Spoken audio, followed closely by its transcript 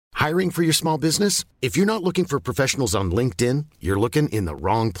Hiring for your small business? If you're not looking for professionals on LinkedIn, you're looking in the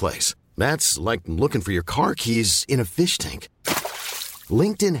wrong place. That's like looking for your car keys in a fish tank.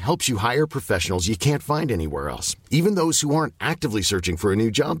 LinkedIn helps you hire professionals you can't find anywhere else, even those who aren't actively searching for a new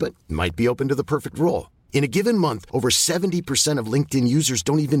job but might be open to the perfect role. In a given month, over 70% of LinkedIn users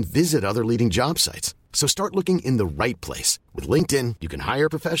don't even visit other leading job sites. So start looking in the right place. With LinkedIn, you can hire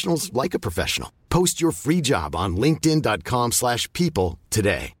professionals like a professional. Post your free job on linkedin.com/people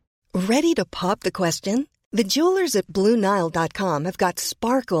today. Ready to pop the question? The jewelers at BlueNile.com have got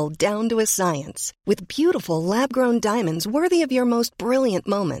sparkle down to a science with beautiful lab-grown diamonds worthy of your most brilliant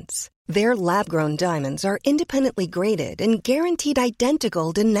moments. Their lab-grown diamonds are independently graded and guaranteed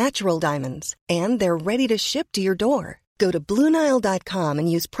identical to natural diamonds, and they're ready to ship to your door. Go to BlueNile.com and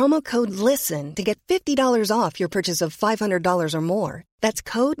use promo code LISTEN to get $50 off your purchase of $500 or more. That's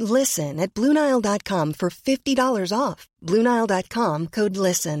code LISTEN at BlueNile.com for $50 off. BlueNile.com, code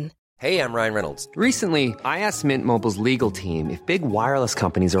LISTEN. Hey, I'm Ryan Reynolds. Recently, I asked Mint Mobile's legal team if big wireless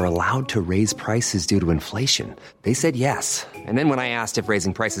companies are allowed to raise prices due to inflation. They said yes. And then when I asked if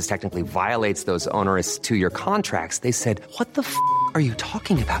raising prices technically violates those onerous two-year contracts, they said, "What the f*** are you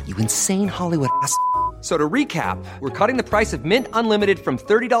talking about, you insane Hollywood ass?" So to recap, we're cutting the price of Mint Unlimited from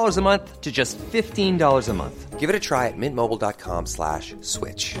 $30 a month to just $15 a month. Give it a try at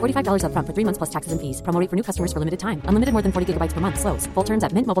mintmobile.com/switch. $45 up front for 3 months plus taxes and fees. Promo rate for new customers for limited time. Unlimited more than 40 gigabytes per month. Slows full terms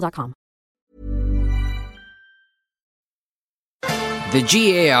at mintmobile.com. The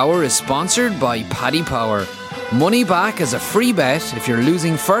GA Hour is sponsored by Paddy Power. Money back as a free bet if your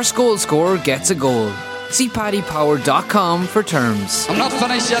losing first goal scorer gets a goal. See paddypower.com for terms. I'm not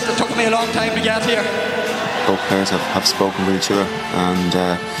finished yet. It took me a long time to get here. Both players have spoken with each other,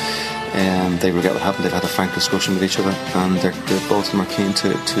 and they regret what happened. They've had a frank discussion with each other, and they're both of them are keen to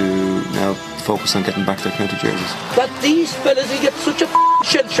now focus on getting back their county jerseys. That these fellas will get such a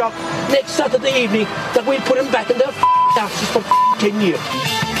shell shock next Saturday evening that we'll put them back in their asses for 10 years.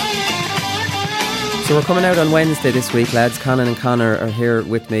 So we're coming out on Wednesday this week, lads. Conan and Connor are here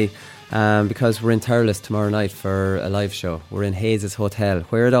with me. Because we're in Thurles tomorrow night for a live show. We're in Hayes' Hotel.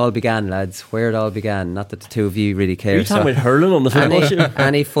 Where it all began, lads. Where it all began. Not that the two of you really care. You're talking about hurling on the football show.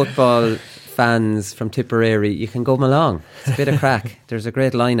 Any football fans from Tipperary, you can go along. It's a bit of crack. There's a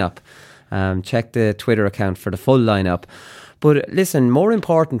great lineup. Check the Twitter account for the full lineup. But listen, more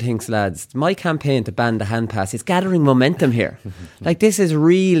important things, lads. My campaign to ban the hand pass is gathering momentum here. Like, this has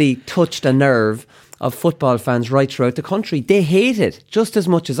really touched a nerve of football fans right throughout the country. They hate it just as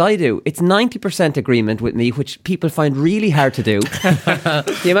much as I do. It's 90% agreement with me, which people find really hard to do.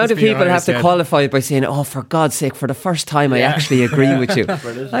 The amount of people have to qualify it by saying, "Oh, for God's sake, for the first time I actually agree with you."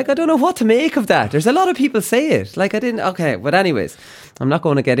 Like, I don't know what to make of that. There's a lot of people say it. Like, I didn't... Okay, but anyways, I'm not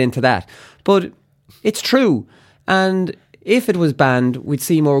going to get into that. But it's true. And if it was banned, we'd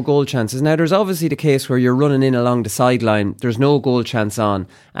see more goal chances. Now, there's obviously the case where you're running in along the sideline, there's no goal chance on,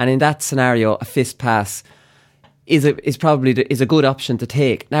 and in that scenario, a fist pass is a good option to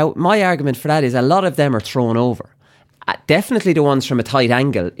take. Now, my argument for that is a lot of them are thrown over. Definitely the ones from a tight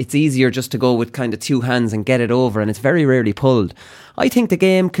angle. It's easier just to go with kind of two hands and get it over, and it's very rarely pulled. I think the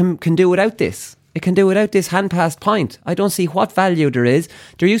game can do without this. It can do without this hand pass point. I don't see what value there is.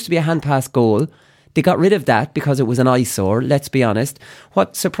 There used to be a hand pass goal. They got rid of that because it was an eyesore, let's be honest.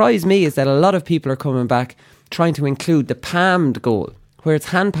 What surprised me is that a lot of people are coming back trying to include the palmed goal, where it's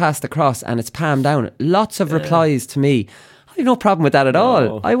hand passed across and it's palmed down. Lots of replies to me. I have no problem with that at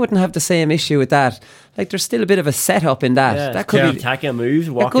all. I wouldn't have the same issue with that. Like, there's still a bit of a setup in that. Yeah, that could be attack a move.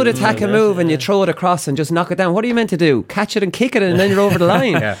 A good attack a move, and you throw it across and just knock it down. What are you meant to do? Catch it and kick it, and then you're over the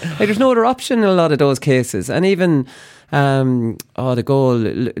line. Like, there's no other option in a lot of those cases. And even the goal,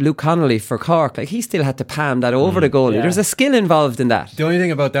 Luke Connolly for Cork, like, he still had to palm that over the goalie. There's a skill involved in that. The only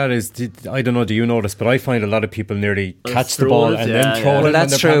thing about that is, I don't know, do you notice, but I find a lot of people nearly catch the ball and then throw it. Well,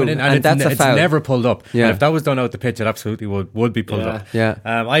 that's true, and that's a foul. It's never pulled up. And if that was done out the pitch, it absolutely would be pulled up.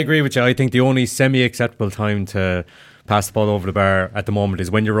 I agree with you. I think the only semi-acceptable time to pass the ball over the bar at the moment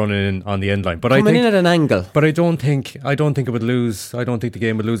is when you're running in on the end line. But coming in at an angle. But I don't think it would lose. I don't think the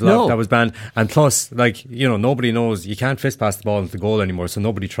game would lose a lot if that was banned. And plus, like, you know, nobody knows, you can't fist pass the ball into the goal anymore, so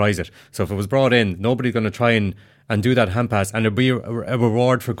nobody tries it. So if it was brought in, nobody's going to try and do that hand pass, and it'll be a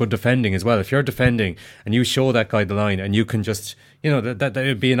reward for good defending as well. If you're defending and you show that guy the line, and you can just, you know, that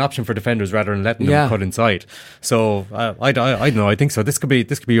would be an option for defenders rather than letting them cut inside. So I don't know. I think so. This could be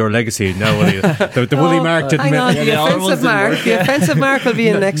your legacy now. The Woolly Mark didn't. Hang on, the offensive mark will be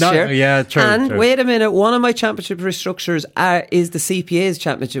in next year. Yeah, true. And wait a minute, one of my championship restructures is the CPA's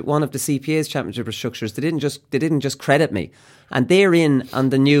championship. One of the CPA's championship restructures. They didn't just credit me. and they're in on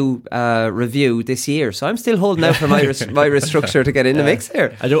the new review this year. So I'm still holding out for my restructure to get in the mix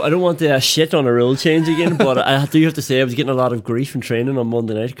here. I don't want to shit on a rule change again, but I do have to say I was getting a lot of grief in training on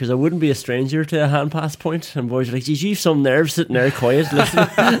Monday night because I wouldn't be a stranger to a hand pass point, and boys are like, geez, you've some nerve sitting there quiet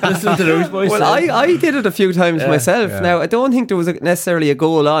listening to those boys. Well, I did it a few times myself. Now, I don't think there was necessarily a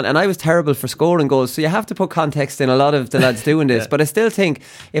goal on, and I was terrible for scoring goals, so you have to put context in a lot of the lads doing this. But I still think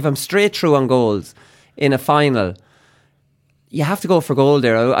if I'm straight through on goals in a final, you have to go for goal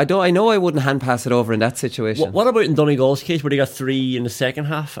there. I know I wouldn't hand pass it over in that situation. What about in Donegal's case where they got 3 in the second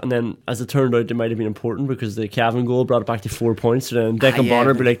half, and then as it turned out they might have been important because the Cavan goal brought it back to 4 points, so then Declan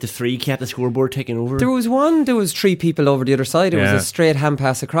Bonner be like the 3 kept the scoreboard taking over. There was 3 people over the other side. It was a straight hand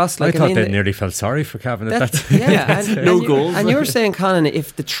pass across. I thought they nearly felt sorry for Cavan at that. Yeah, no goals. And you're saying, Colin,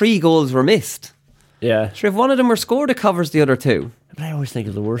 if the 3 goals were missed, sure, if one of them were scored, it covers the other 2. But I always think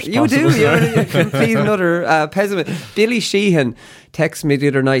of the worst. You do. You're a complete another pessimist. Billy Sheehan texted me the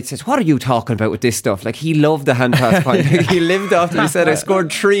other night, says, what are you talking about with this stuff? Like, he loved the hand pass point. He lived off it. He said, I scored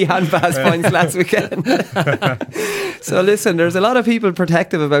 3 hand pass points last weekend. So listen, there's a lot of people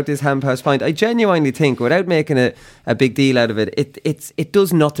protective about this hand pass point. I genuinely think, without making a big deal out of it, it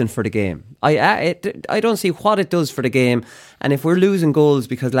does nothing for the game. I don't see what it does for the game. And if we're losing goals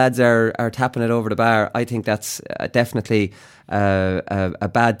because lads are tapping it over the bar, I think that's definitely a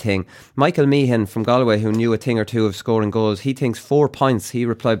bad thing. Michael Meehan from Galway, who knew a thing or two of scoring goals, he thinks 4 points. He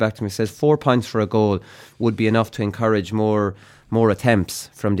replied back to me, says 4 points for a goal would be enough to encourage more attempts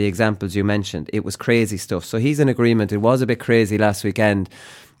from the examples you mentioned. It was crazy stuff. So he's in agreement. It was a bit crazy last weekend.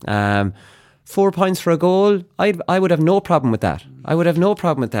 4 points for a goal, I would have no problem with that.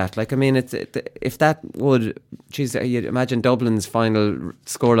 Like, I mean, if that would, geez, you'd imagine Dublin's final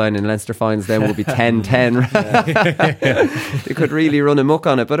scoreline in Leinster finals then would be 10-10. They could really run amok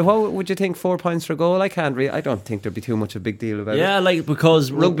on it. But what would you think, 4 points for a goal? I don't think there'd be too much of a big deal about it. Yeah, like,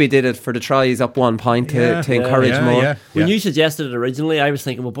 because rugby did it for the tries up 1 point to encourage more. Yeah. When you suggested it originally, I was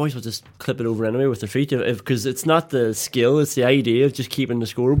thinking, well, boys will just clip it over anyway with their feet, because it's not the skill, it's the idea of just keeping the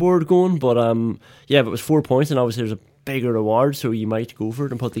scoreboard going. But but it was 4 points, and obviously there's a bigger reward, so you might go for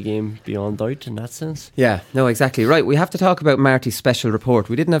it and put the game beyond doubt in that sense. Yeah, no, exactly. Right, we have to talk about Marty's special report.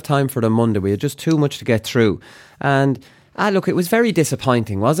 We didn't have time for it on Monday. We had just too much to get through. And look, it was very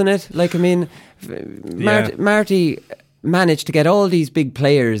disappointing, wasn't it? Like, I mean, Marty managed to get all these big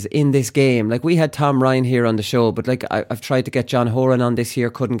players in this game. Like, we had Tom Ryan here on the show, but like I've tried to get John Horan on this year,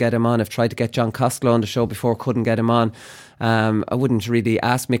 couldn't get him on. I've tried to get John Costello on the show before, couldn't get him on. I wouldn't really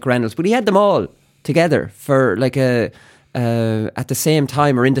ask Mick Reynolds, but he had them all together for like at the same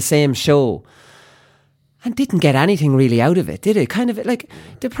time or in the same show, and didn't get anything really out of it, did it? Kind of like,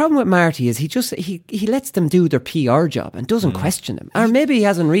 the problem with Marty is he lets them do their PR job and doesn't question them. Or maybe he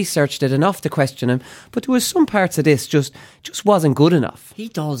hasn't researched it enough to question him, but there was some parts of this just wasn't good enough. He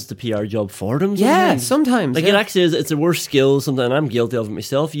does the PR job for them sometimes. Yeah, sometimes. Like, it actually is, it's a worse skill sometimes, and I'm guilty of it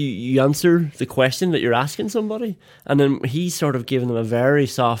myself. You answer the question that you're asking somebody, and then he's sort of giving them a very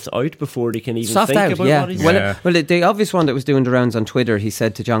soft out before they can even think about what he's saying. Well, the obvious one that was doing the rounds on Twitter, he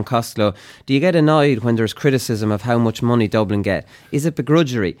said to John Costello, do you get annoyed when there's criticism of how much money Dublin get? Is it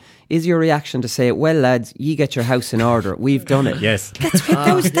begrudgery? Is your reaction to say, well, lads, you get your house in order, we've done it? Yes.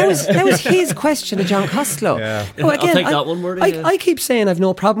 That was his question to John Costello. Yeah. Again, I'll take that one, Marty. I keep saying I've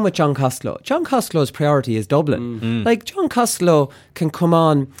no problem with John Costello. John Costello's priority is Dublin. Like, John Costello can come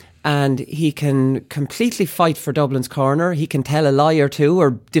on and he can completely fight for Dublin's corner. He can tell a lie or two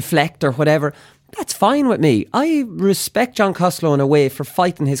or deflect or whatever. That's fine with me. I respect John Costello in a way for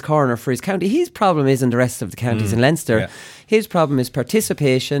fighting his corner for his county. His problem isn't the rest of the counties in Leinster. Yeah. His problem is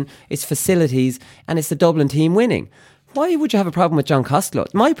participation, it's facilities, and it's the Dublin team winning. Why would you have a problem with John Costello?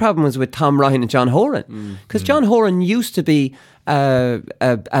 My problem was with Tom Ryan and John Horan, because John Horan used to be a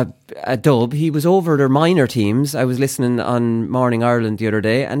dub. He was over their minor teams. I was listening on Morning Ireland the other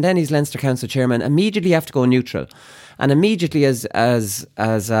day, and then he's Leinster Council chairman. Immediately have to go neutral, and immediately as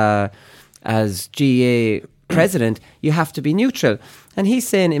GA president, you have to be neutral. And he's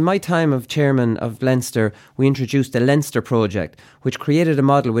saying, in my time of chairman of Leinster, we introduced the Leinster project, which created a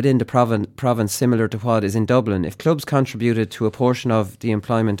model within the province similar to what is in Dublin. If clubs contributed to a portion of the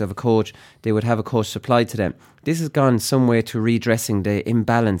employment of a coach, they would have a coach supplied to them. This has gone some way to redressing the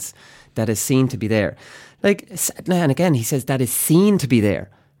imbalance that is seen to be there. Like, and again, he says that is seen to be there.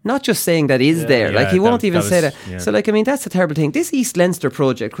 Not just saying that is there. Like, he won't even say that. Yeah. So, like, I mean, that's a terrible thing. This East Leinster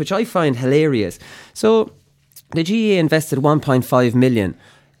project, which I find hilarious. So, the GAA invested 1.5 million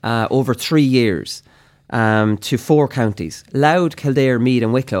over 3 years. to 4 counties: Louth, Kildare, Meath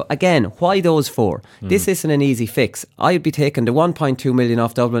and Wicklow. Again, why those 4? This isn't an easy fix. I'd be taking the 1.2 million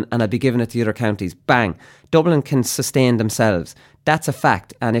off Dublin and I'd be giving it to the other counties. Bang. Dublin can sustain themselves. That's a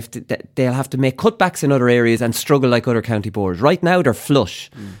fact. And if they'll have to make cutbacks in other areas and struggle like other county boards. Right now they're flush.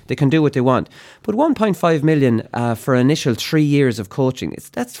 They can do what they want. But 1.5 million for initial 3 years of coaching,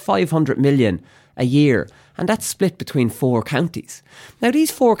 that's 500 million a year. And that's split between 4 counties. Now, these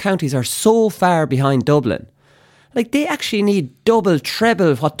 4 counties are so far behind Dublin. Like, they actually need double,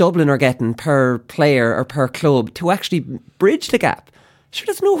 treble what Dublin are getting per player or per club to actually bridge the gap. Sure,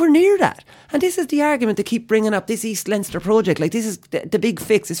 that's nowhere near that. And this is the argument they keep bringing up, this East Leinster project. Like, this is the big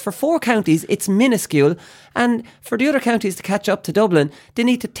fix. It's for 4 counties. It's minuscule. And for the other counties to catch up to Dublin, they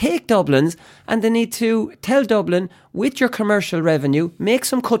need to take Dublin's and they need to tell Dublin, with your commercial revenue, make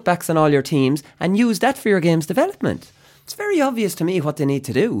some cutbacks on all your teams and use that for your game's development. It's very obvious to me what they need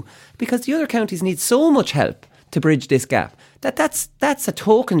to do, because the other counties need so much help to bridge this gap that's a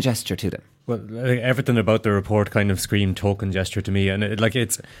token gesture to them. Well, everything about the report kind of screamed token gesture to me, and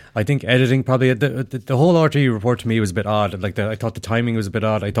I think editing probably the whole RTE report to me was a bit odd. I thought the timing was a bit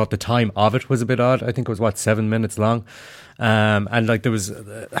odd. I thought the time of it was a bit odd. I think it was 7 minutes long, and there was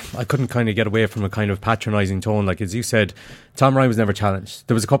I couldn't kind of get away from a kind of patronising tone. Like, as you said, Tom Ryan was never challenged.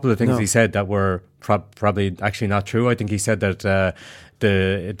 There was a couple of things he said that were probably actually not true. I think he said that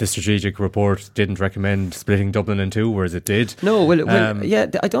the strategic report didn't recommend splitting Dublin in 2, whereas it did. No,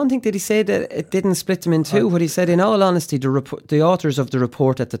 I don't think that he said that it didn't split them in 2. What he said, in all honesty, the authors of the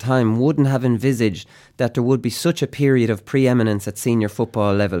report at the time wouldn't have envisaged that there would be such a period of preeminence at senior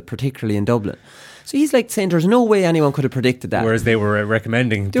football level, particularly in Dublin. So he's like saying there's no way anyone could have predicted that. Whereas they were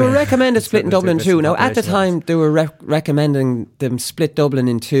recommending... They were recommended splitting Dublin in 2. Now, at the time, they were recommending them split Dublin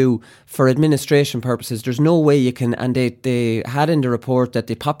in 2 for administration purposes. There's no way you can... And they had in the report that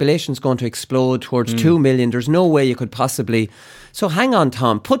the population's going to explode towards 2 million. There's no way you could possibly... So hang on,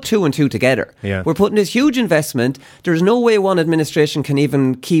 Tom, put 2 and 2 together. Yeah. We're putting this huge investment. There's no way one administration can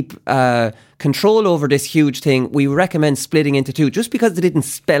even keep control over this huge thing. We recommend splitting into 2. Just because they didn't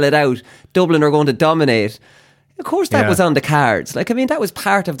spell it out, Dublin are going to dominate. Of course that was on the cards. That was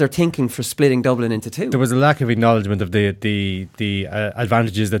part of their thinking for splitting Dublin into 2. There was a lack of acknowledgement of the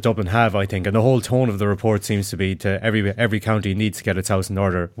advantages that Dublin have, I think, and the whole tone of the report seems to be to every county needs to get its house in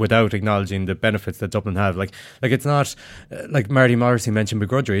order without acknowledging the benefits that Dublin have. Like it's not like Marty Morrissey mentioned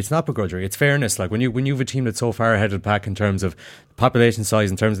begrudgery. It's not begrudgery. It's fairness. Like when you have a team that's so far ahead of the pack in terms of population size,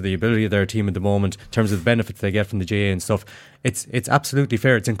 in terms of the ability of their team at the moment, in terms of the benefits they get from the GA and stuff, it's absolutely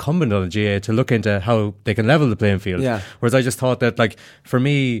fair. It's incumbent on the GA to look into how they can level the playing field. Yeah. Whereas I just thought that, like, for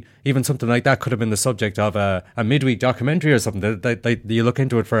me, even something like that could have been the subject of a midweek documentary or something. That you look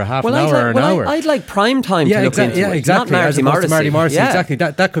into it for a half an hour or an hour. I'd like prime time to look into it. Exactly. Not Marty Morrissey. Exactly.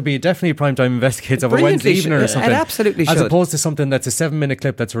 That could be definitely prime time investigates of a Wednesday evening or something. It absolutely should. As opposed to something that's a 7-minute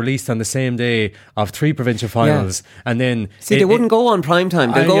clip that's released on the same day of 3 provincial finals, and then they wouldn't go on prime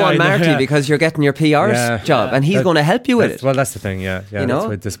time. They'll go on Marty because you're getting your PR job, and he's going to help you with it. Well, that's the thing. Yeah, that's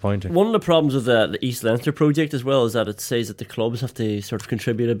quite disappointing. One of the problems with the East Leinster project as well is that it says that the clubs have to sort of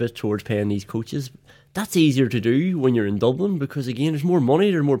contribute a bit towards paying these coaches. That's easier to do when you're in Dublin because, again, there's more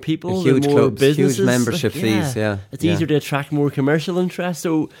money, there are more people, huge there are more clubs, businesses. Huge membership fees, It's easier to attract more commercial interest,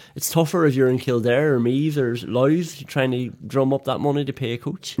 so it's tougher if you're in Kildare or Meath or Louth trying to drum up that money to pay a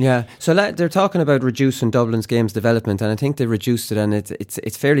coach. Yeah, so they're talking about reducing Dublin's games development, and I think they reduced it, and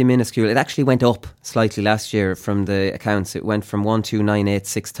it's fairly minuscule. It actually went up slightly last year from the accounts. It went from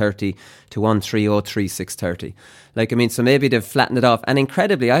 1,298,630 to 1,303,630. So maybe they've flattened it off. And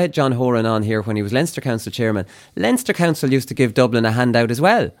incredibly, I had John Horan on here when he was Leinster Council chairman. Leinster Council used to give Dublin a handout as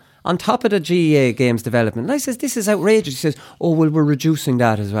well, on top of the GEA games development. And I says, this is outrageous. He says, oh, well, we're reducing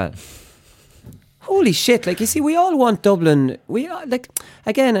that as well. Holy shit. You see, we all want Dublin.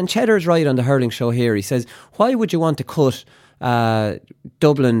 Again, and Cheddar's right on the hurling show here. He says, why would you want to cut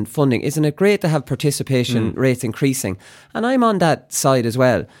Dublin funding? Isn't it great to have participation rates increasing? And I'm on that side as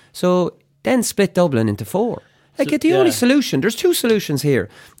well. So then split Dublin into 4. The only solution, there's 2 solutions here.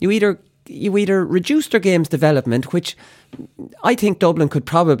 You either reduce their games development, which I think Dublin could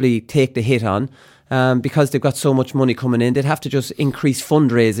probably take the hit on, because they've got so much money coming in. They'd have to just increase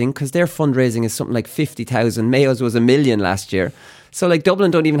fundraising, because their fundraising is something like 50,000. Mayo's was $1 million last year. So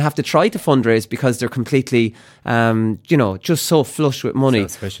Dublin don't even have to try to fundraise because they're completely, just so flush with money.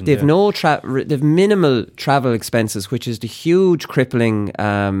 They've they've minimal travel expenses, which is the huge crippling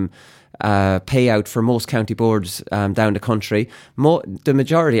payout for most county boards down the country. The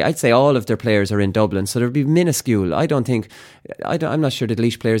majority, I'd say all of their players are in Dublin, so there'd be minuscule. I'm not sure that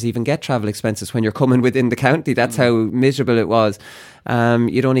Laois players even get travel expenses when you're coming within the county. That's how miserable it was.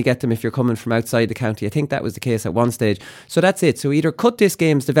 You'd only get them if you're coming from outside the county. I think that was the case at one stage. So that's it. So either cut this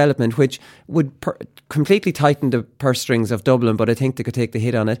game's development, which would completely tighten the purse strings of Dublin, but I think they could take the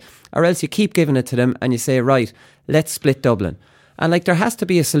hit on it, or else you keep giving it to them and you say, right, let's split Dublin. And like, there has to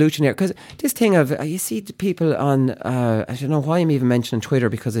be a solution here, because this thing of, you see the people on, I don't know why I'm even mentioning Twitter,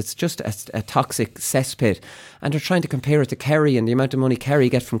 because it's just a toxic cesspit, and they're trying to compare it to Kerry and the amount of money Kerry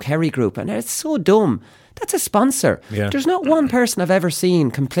get from Kerry Group, and it's so dumb. That's a sponsor. Yeah. There's not one person I've ever seen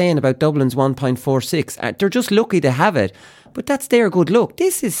complain about Dublin's 1.46. They're just lucky to have it, but that's their good luck.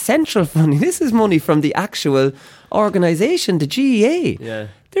 This is central money. This is money from the actual organisation, the GEA. Yeah.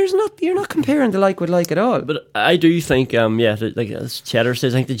 You're not comparing the like with like at all. But I do think, like as Cheddar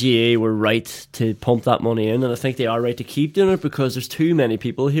says, I think the GA were right to pump that money in, and I think they are right to keep doing it, because there's too many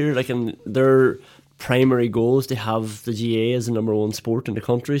people here. Like, and their primary goal is to have the GA as the number one sport in the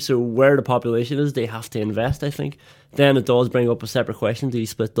country. So where the population is, they have to invest, I think. Then it does bring up a separate question: do you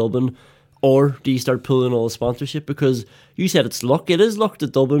split Dublin, or do you start pulling all the sponsorship? Because you said it's luck. It is luck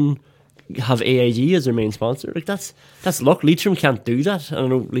that Dublin have AIG as their main sponsor. Like, that's luck. Leitrim can't do that. I don't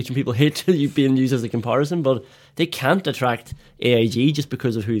know, Leitrim people hate being used as a comparison, but they can't attract AIG just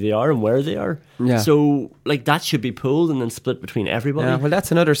because of who they are and where they are. Yeah. So like, that should be pulled and then split between everybody. Yeah, well,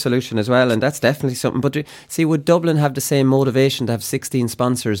 that's another solution as well, and that's definitely something. But see, would Dublin have the same motivation to have 16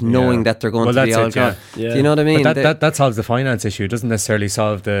 sponsors knowing that they're going to be all gone? Yeah. Do you know what I mean? But that solves the finance issue. It doesn't necessarily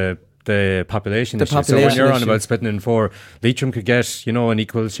solve the population issue. So when you're on about splitting in 4, Leitrim could get, an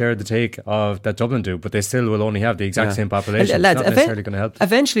equal share of the take of that Dublin do, but they still will only have the exact same population. Lads, it's not necessarily going to help.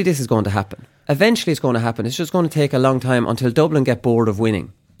 Eventually this is going to happen. Eventually it's going to happen. It's just going to take a long time until Dublin get bored of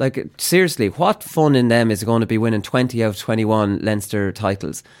winning. Like, seriously, what fun in them is it going to be winning 20 out of 21 Leinster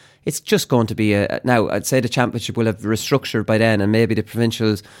titles? It's just going to be now, I'd say the championship will have restructured by then, and maybe the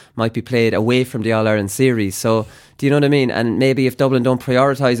provincials might be played away from the All-Ireland series. So, do you know what I mean? And maybe if Dublin don't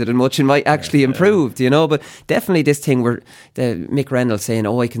prioritise it as much, it might actually improve, do you know? But definitely this thing where Mick Reynolds saying,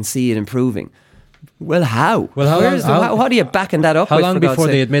 I can see it improving. Well, how? How do you backen that up? How long before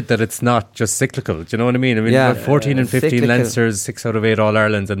they admit that it's not just cyclical? Do you know what I mean? I mean, 14 and 15 cyclical. Leinsters, 6 out of 8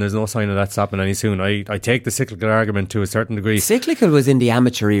 All-Irelands, and there's no sign of that stopping any soon. I take the cyclical argument to a certain degree. Cyclical was in the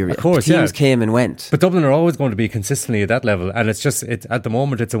amateur era. Of course, teams came and went. But Dublin are always going to be consistently at that level, and it's at the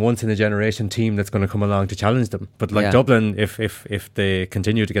moment it's a once-in-a-generation team that's going to come along to challenge them. But Dublin, if they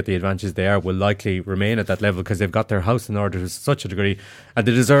continue to get the advantages they are, will likely remain at that level, because they've got their house in order to such a degree, and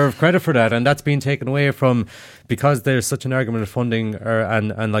they deserve credit for that, and that's been taken away from, because there's such an argument of funding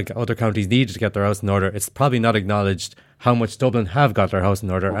and like other counties needed to get their house in order. It's probably not acknowledged how much Dublin have got their house in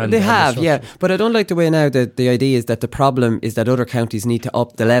order. And they have, but I don't like the way now that the idea is that the problem is that other counties need to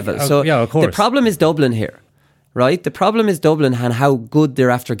up the level. So of course. The problem is Dublin here, right? The problem is Dublin and how good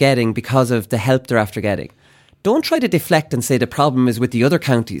they're after getting because of the help they're after getting. Don't try to deflect and say the problem is with the other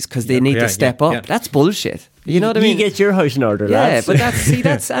counties because they need to step up. That's bullshit. You know what I mean? You get your house in order, lads. But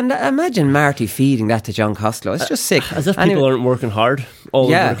that's and imagine Marty feeding that to John Costello. It's just sick. As if people aren't working hard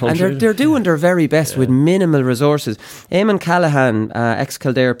all over the country. And they're doing their very best with minimal resources. Eamon Callaghan,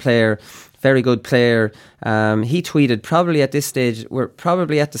 ex-Kildare player, very good player. He tweeted, we're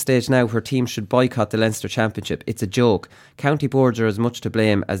probably at the stage now where teams should boycott the Leinster Championship. It's a joke. County boards are as much to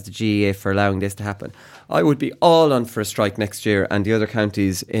blame as the GEA for allowing this to happen. I would be all on for a strike next year, and the other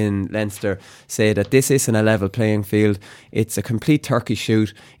counties in Leinster say that this isn't a level playing field. It's a complete turkey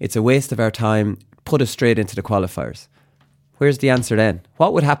shoot. It's a waste of our time. Put us straight into the qualifiers. Where's the answer then?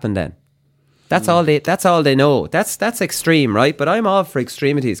 What would happen then? That's all they know. That's extreme, right? But I'm all for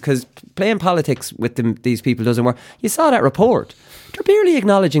extremities, because playing politics with these people doesn't work. You saw that report. They're barely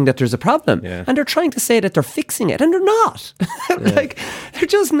acknowledging that there's a problem, and they're trying to say that they're fixing it, and they're not. They're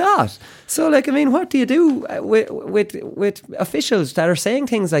just not. So, what do you do with officials that are saying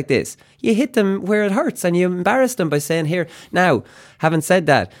things like this? You hit them where it hurts, and you embarrass them by saying, "Here." Now, having said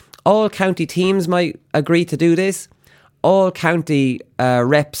that, all county teams might agree to do this. All county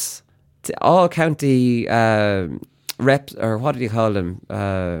reps. All county reps, or what do you call them,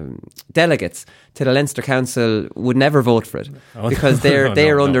 delegates to the Leinster Council would never vote for it because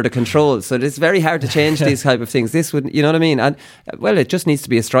they're under the control. So it's very hard to change these type of things. This would, you know what I mean? And it just needs to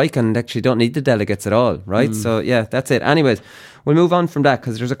be a strike, and actually don't need the delegates at all, right? So that's it. Anyways, we'll move on from that,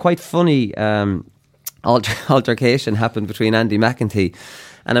 because there's a quite funny altercation happened between Andy McEntee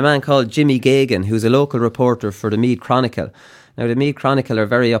and a man called Jimmy Gagan, who's a local reporter for the Meath Chronicle. Now, the Meath Chronicle are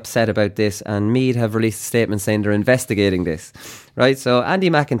very upset about this, and Meath have released a statement saying they're investigating this. Right, so Andy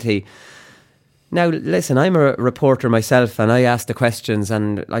McEntee. Now, listen, I'm a reporter myself, and I ask the questions,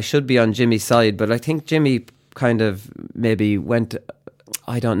 and I should be on Jimmy's side, but I think Jimmy kind of maybe went...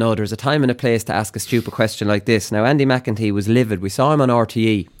 I don't know, there's a time and a place to ask a stupid question like this. Now, Andy McEntee was livid. We saw him on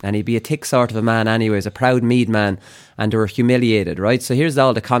RTE, and he'd be a thick sort of a man anyways, a proud Meath man, and they were humiliated, right? So here's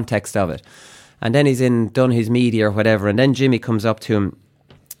all the context of it. And then he's done his media or whatever, and then Jimmy comes up to him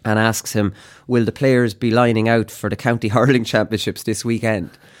and asks him, will the players be lining out for the County Hurling Championships this weekend?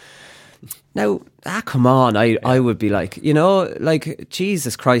 Now, come on, I would be like, like,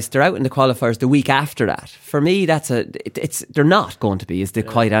 Jesus Christ, they're out in the qualifiers the week after that. For me, they're not going to be, is the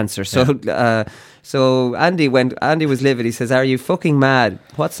quiet answer. So, so Andy was livid. He says, are you fucking mad?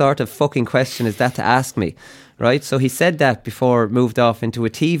 What sort of fucking question is that to ask me? Right? So he said that before moved off into a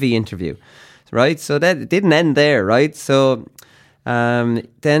TV interview. Right? So that didn't end there, right? So,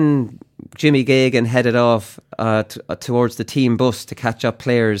 then Jimmy Gagan headed off towards the team bus to catch up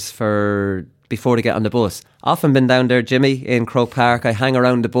players before they get on the bus. Often been down there, Jimmy, in Croke Park. I hang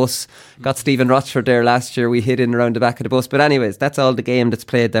around the bus. Got Stephen Rochford there last year. We hid in around the back of the bus. But anyways, that's all the game that's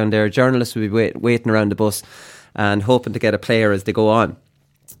played down there. Journalists will be waiting around the bus and hoping to get a player as they go on.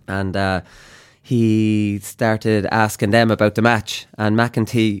 And he started asking them about the match. And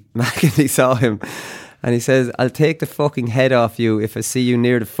McEntee saw him. And he says, I'll take the fucking head off you if I see you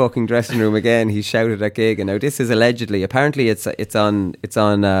near the fucking dressing room again. He shouted at Gagan. Now, this is allegedly. Apparently, it's on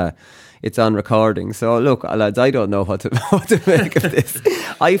recording. So, look, lads, I don't know what to make of this.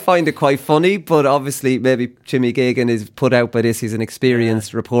 I find it quite funny, but obviously, maybe Jimmy Gagan is put out by this. He's an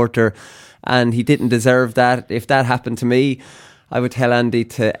experienced reporter, and he didn't deserve that. If that happened to me, I would tell Andy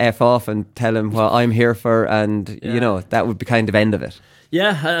to F off and tell him what I'm here for, and that would be kind of end of it.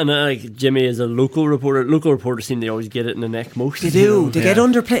 Yeah, and Jimmy is a local reporter. Local reporters seem to always get it in the neck most. They do. They get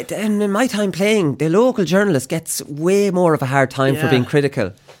underplayed. And in my time playing, the local journalist gets way more of a hard time for being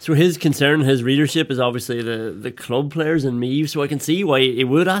critical. So his concern, his readership is obviously the club players and Meath. So I can see why he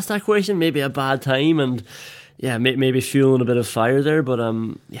would ask that question. Maybe a bad time and... yeah, maybe fueling a bit of fire there, but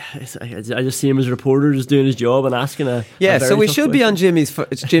I just see him as a reporter just doing his job and asking a so we should be on Jimmy's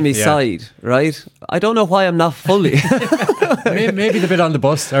side, right? I don't know why I'm not fully. Maybe the bit on the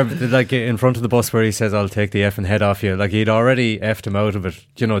bus, or like in front of the bus where he says, I'll take the effing head off you. Like he'd already effed him out of it.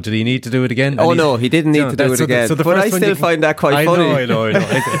 Did he need to do it again? Oh no, he didn't need to do it again. But I still find that quite funny. I know.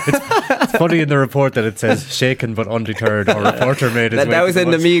 It's funny in the report that it says shaken but undeterred, or reporter made his way. That was in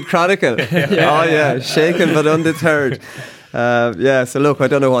the Meath Chronicle. Shaken but undeterred. So look, I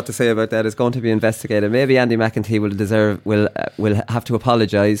don't know what to say about that. It's going to be investigated. Maybe Andy McEntee will have to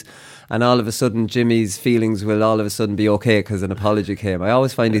apologise, and all of a sudden Jimmy's feelings will all of a sudden be okay because an apology came. I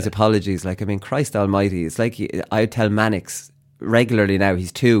always find these apologies, Christ almighty, it's like I tell Mannix regularly now,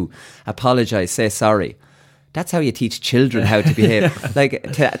 he's 2, apologise, say sorry. That's how you teach children how to behave.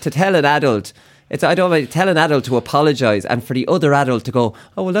 To tell an adult, I don't want to tell an adult to apologise and for the other adult to go,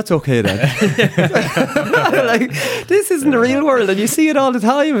 oh, well, that's okay then. This isn't the real world, and you see it all the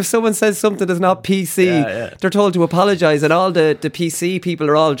time. If someone says something that's not PC, they're told to apologise, and all the PC people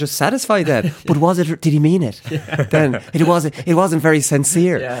are all just satisfied then. But did he mean it? Then it wasn't very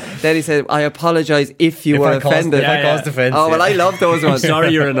sincere. Then he said, I apologise if you were offended. If I caused offence. Oh, well, I love those ones.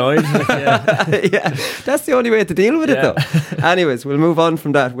 Sorry you're annoyed. That's the only way to deal with it though. Anyways, we'll move on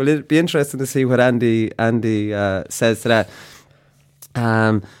from that. Will it be interesting to see what Andy says to that,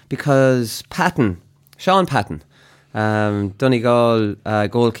 because Sean Patton, Donegal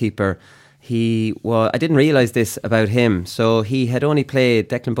goalkeeper, I didn't realise this about him. So he had only played,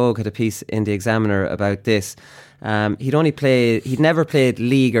 Declan Bogue had a piece in the Examiner about this. He'd never played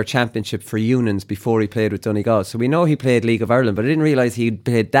league or championship for Unions before he played with Donegal. So we know he played League of Ireland, but I didn't realise he'd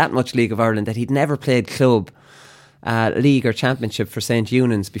played that much League of Ireland, that he'd never played club league or championship for St.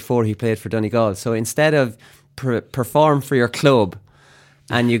 Eunan's before he played for Donegal. So instead of perform for your club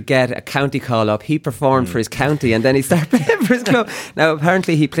and you get a county call up, he performed for his county and then he started playing for his club. Now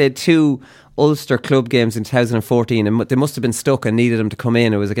apparently he played 2 Ulster club games in 2014 and they must have been stuck and needed him to come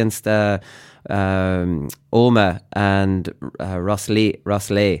in. It was against Omagh and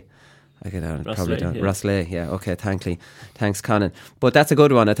Rosslea. I get out. Probably don't. Rosslea, yeah. Okay, thanks, Conan. But that's a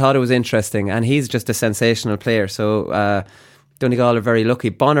good one. I thought it was interesting, and he's just a sensational player. So Donegal are very lucky.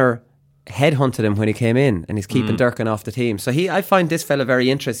 Bonner headhunted him when he came in, and he's keeping Durkin off the team. So I find this fella very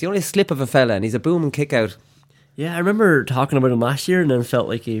interesting. He's only a slip of a fella, and he's a boom and kick out. Yeah, I remember talking about him last year and then felt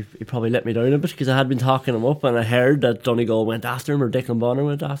like he probably let me down a bit because I had been talking him up and I heard that Donegal went after him or Declan Bonner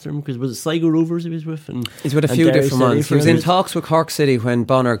went after him because was it Sligo Rovers he was with? And he's with a few different ones. He was in talks with Cork City when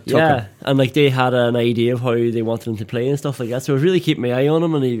Bonner took him. And like they had an idea of how they wanted him to play and stuff like that. So I was really keeping my eye on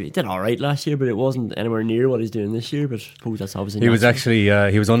him and he did alright last year, but it wasn't anywhere near what he's doing this year. But I suppose that's obviously he was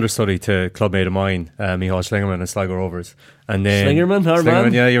actually he was understudy to clubmate of mine, Michal Schlingerman at Sligo Rovers. And then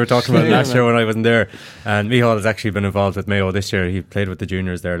Schlingerman, yeah, you were talking about it last year when I wasn't there. And Michal has actually been involved with Mayo this year. He played with the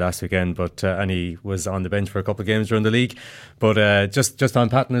juniors there last weekend, but and he was on the bench for a couple of games during the league. But just on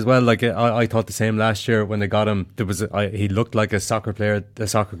Patton as well, like I thought the same last year when they got him. He looked like a soccer player, a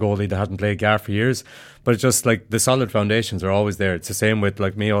soccer goalie that hadn't played GAR for years. But it's just like the solid foundations are always there. It's the same with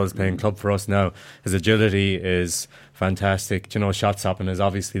like Michal is playing club for us now. His agility is fantastic. Shot stopping is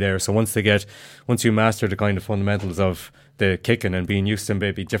obviously there. So once you master the kind of fundamentals of the kicking and being used to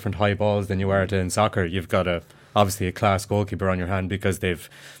maybe different high balls than you are to in soccer, you've got obviously a class goalkeeper on your hand because they've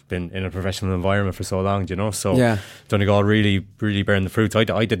been in a professional environment for so long, So Donegal really, really bearing the fruits.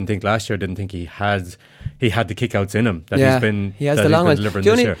 I didn't think last year. Didn't think he had the kickouts in him that he has the long ones.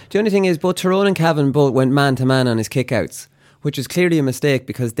 The only thing is both Tyrone and Cavan both went man to man on his kickouts, which is clearly a mistake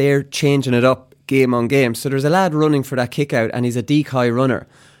because they're changing it up game on game. So there's a lad running for that kick out and he's a decoy runner.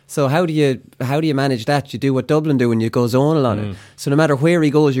 So how do you manage that? You do what Dublin do and you go zonal on it. So no matter where he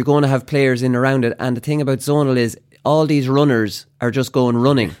goes, you're going to have players in around it. And the thing about zonal is all these runners are just going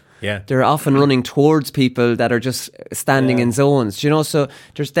running. Yeah. They're often running towards people that are just standing in zones. So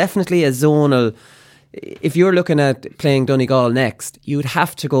there's definitely a zonal. If you're looking at playing Donegal next, you'd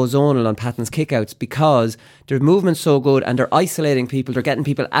have to go zonal on Patton's kickouts because their movement's so good and they're isolating people, they're getting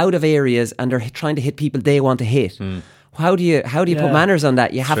people out of areas and they're trying to hit people they want to hit. How do you put manners on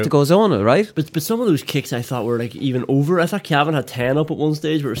that? You have to go zonal, right? But some of those kicks I thought were like even over. I thought Cavan had 10 up at one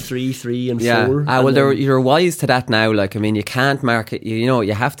stage where it was 3, 3 and 4. You're wise to that now. Like, I mean, you can't mark it.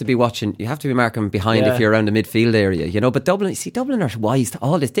 You have to be watching. You have to be marking behind if you're around the midfield area. But Dublin are wise to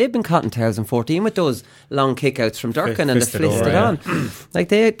all this. They've been caught in 2014 with those long kickouts from Durkin and the fisted on. Like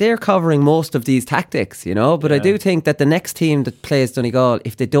they're covering most of these tactics, But I do think that the next team that plays Donegal,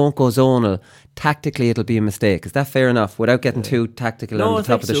 if they don't go zonal, tactically it'll be a mistake. Is that fair enough without getting too tactical on the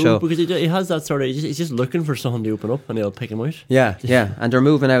top of the show? Because he has that sort of he's just looking for someone to open up and he'll pick him out. Yeah and they're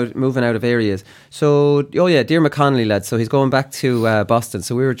moving out of areas. So Diarmuid Connolly, lads, so he's going back to Boston.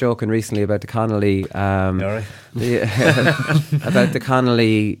 So we were joking recently about the Connolly about the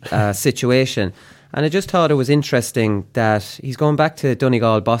Connolly situation. And I just thought it was interesting that he's going back to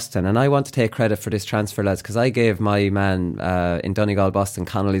Donegal, Boston, and I want to take credit for this transfer, lads, because I gave my man in Donegal, Boston,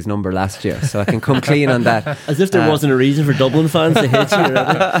 Connolly's number last year, so I can come clean on that. As if there wasn't a reason for Dublin fans to hate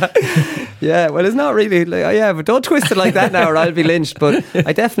you. Yeah, well, it's not really. But don't twist it like that now, or I'll be lynched. But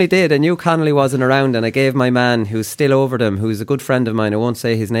I definitely did. I knew Connolly wasn't around, and I gave my man, who's still over them, who's a good friend of mine. I won't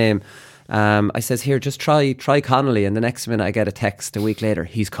say his name. I says, here, just try Connolly, and the next minute I get a text a week later,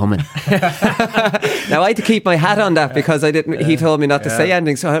 he's coming. Now I had to keep my hat on that because he told me not to say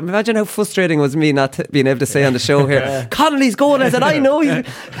anything. So imagine how frustrating it was me not being able to say on the show here, Connolly's going. I said, I know he's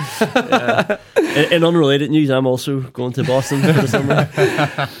In unrelated news, I'm also going to Boston for the summer.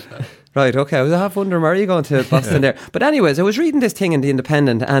 Right, okay. I was half wondering, where are you going to Boston there? But anyways, I was reading this thing in The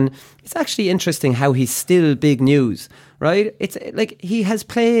Independent, and it's actually interesting how he's still big news, right? It's like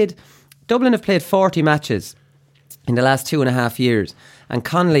Dublin have played 40 matches in the last 2.5 years, and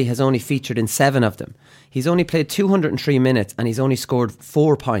Connolly has only featured in 7 of them. He's only played 203 minutes and he's only scored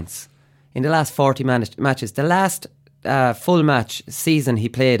 4 points in the last 40 matches. The last full match season he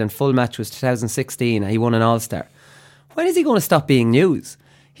played, and full match was 2016, he won an All-Star. When is he going to stop being news?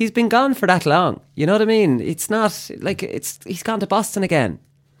 He's been gone for that long. You know what I mean? It's not like he's gone to Boston again.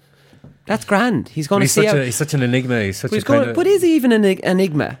 That's grand. He's going to see he's such an enigma. But is he even an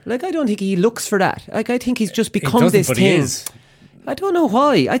enigma? Like, I don't think he looks for that. Like, I think he's just become this thing. I don't know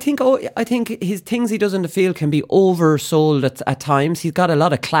why. I think his things he does in the field can be oversold at times. He's got a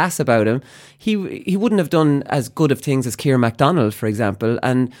lot of class about him. He wouldn't have done as good of things as Ciarán MacDonald, for example.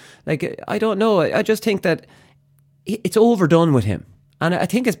 And like, I don't know. I just think that it's overdone with him. And I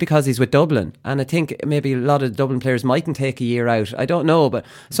think it's because he's with Dublin. And I think maybe a lot of Dublin players mightn't take a year out. I don't know. But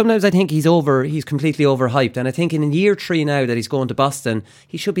sometimes I think he's completely overhyped. And I think in year 3 now that he's going to Boston,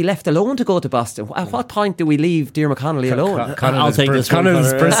 he should be left alone to go to Boston. At what point do we leave Diarmuid Connolly alone? I'll take this one.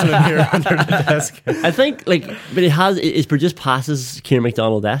 Connell's bristling here under the desk. I think, but it just passes Ciarán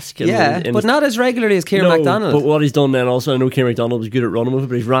MacDonald-esque. But not as regularly as Ciarán MacDonald. But what he's done then also, I know Ciarán MacDonald was good at running with it,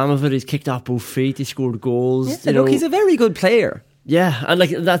 but he's ran with it, he's kicked off both feet, he scored goals. Yeah, look, he's a very good player. Yeah, and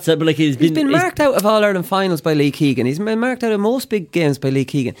like that's it. But like he's been marked out of All-Ireland finals by Lee Keegan. He's been marked out of most big games by Lee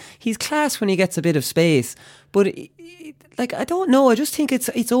Keegan. He's class when he gets a bit of space, but like I don't know. I just think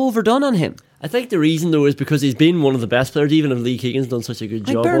it's overdone on him. I think the reason though is because he's been one of the best players, even if Lee Keegan's done such a good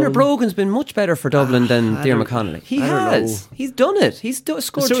job. Bernard Brogan's been much better for Dublin than Diarmuid Connolly. He has. He's done it. He's scored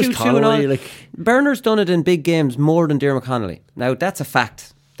 2-2 and all. Bernard's done it in big games more than Diarmuid Connolly. Now that's a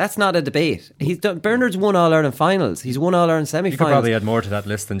fact. That's not a debate. Bernard's won All-Ireland finals. He's won All-Ireland semi-finals. You could probably add more to that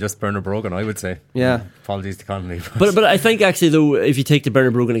list than just Bernard Brogan, I would say. Yeah. Apologies to Connolly. But I think actually though, if you take the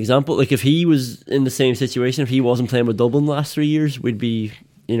Bernard Brogan example, like if he was in the same situation, if he wasn't playing with Dublin the last 3 years, we'd be,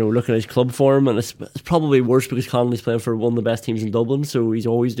 looking at his club form, and it's probably worse because Connolly's playing for one of the best teams in Dublin, so he's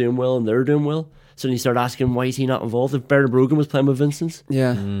always doing well and they're doing well. So then you start asking, why is he not involved? If Bernard Brogan was playing with Vincent's,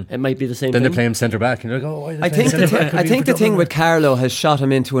 it might be the same thing. Then they play him centre back, and you're like, oh, why I think the thing with Carlo has shot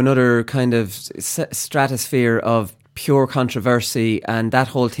him into another kind of stratosphere of pure controversy, and that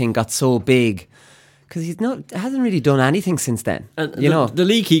whole thing got so big because hasn't really done anything since then. And the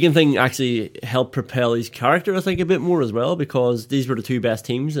Lee Keegan thing actually helped propel his character, I think, a bit more as well, because these were the two best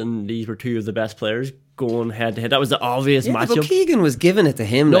teams and these were two of the best players going head to head. That was the obvious matchup. But Keegan was giving it to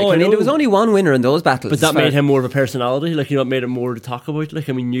him. There was only one winner in those battles. But that made him more of a personality. It made him more to talk about.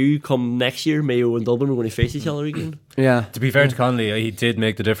 You come next year, Mayo and Dublin are going to face each other again. Yeah. To be fair to Connolly, he did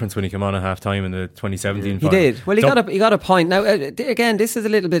make the difference when he came on at half time in the 2017 final. He did. Well, he got a point. Now, again, this is a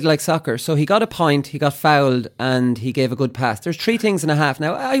little bit like soccer. So he got a point, he got fouled, and he gave a good pass. There's 3 things and a half.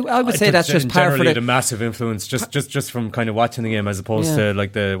 Now, I would say that's just par for the massive influence, just from kind of watching the game as opposed to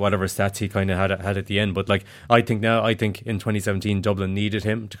like the whatever stats he kind of had at the end. But like I think in 2017 Dublin needed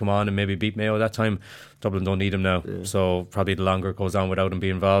him to come on and maybe beat Mayo that time. Dublin don't need him now, so probably the longer it goes on without him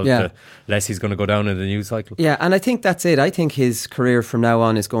being involved, the less he's going to go down in the news cycle. Yeah, and I think that's it. I think his career from now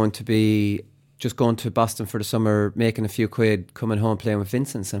on is going to be just going to Boston for the summer, making a few quid, coming home playing with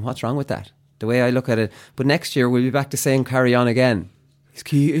Vincent's, and what's wrong with that? The way I look at it. But next year we'll be back to saying carry on again.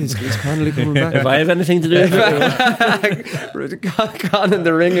 Is Connolly coming back? If I have anything to do with it. Con and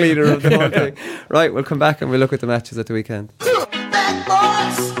the ringleader of the whole thing. Right, we'll come back and we'll look at the matches at the weekend.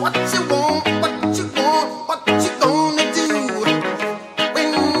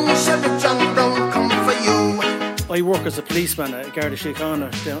 I work as a policeman at Garda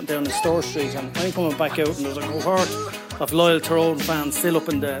Síochána down in Store Street, and I'm coming back out and there's a cohort of loyal Tyrone fans still up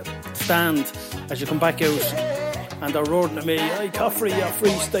in the stand as you come back out, and they're roaring at me, "Hey Caffrey, you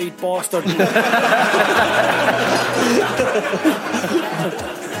Free State bastard."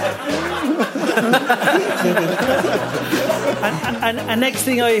 and next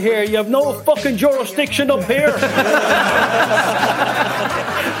thing I hear, "You have no fucking jurisdiction up here."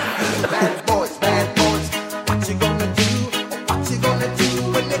 Bad boys, what you gonna do? What you gonna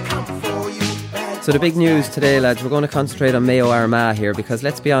do when they come for you? So the big news today, lads, we're going to concentrate on Mayo Armagh here, because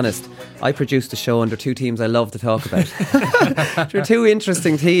let's be honest, I produced a show under 2 teams I love to talk about. They're 2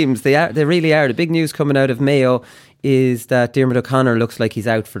 interesting teams. They really are. The big news coming out of Mayo is that Diarmuid O'Connor looks like he's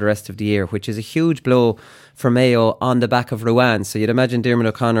out for the rest of the year, which is a huge blow for Mayo on the back of Rowan. So you'd imagine Diarmuid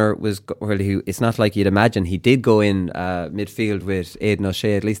O'Connor it's not like you'd imagine. He did go in midfield with Aidan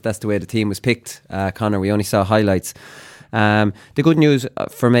O'Shea. At least that's the way the team was picked, Connor. We only saw highlights. The good news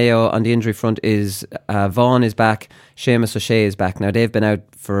for Mayo on the injury front is Vaughan is back, Seamus O'Shea is back. Now they've been out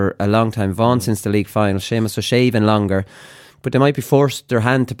for a long time, Vaughan since the league final, Seamus O'Shea even longer, but they might be forced their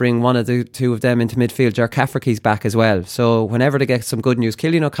hand to bring one of the 2 of them into midfield. Jar Cafferty's back as well, so whenever they get some good news.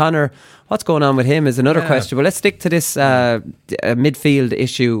 Cillian O'Connor, what's going on with him is another question, but let's stick to this midfield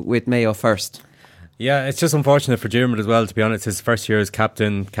issue with Mayo first. Yeah, it's just unfortunate for Diarmuid as well, to be honest. His first year as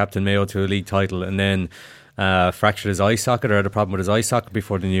captain Mayo to a league title, and then fractured his eye socket, or had a problem with his eye socket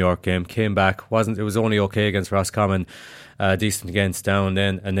before the New York game. Came back, it was only okay against Roscommon, decent against Down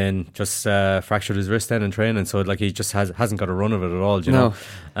then, and then just fractured his wrist then in training. So like he just hasn't got a run of it at all, you know.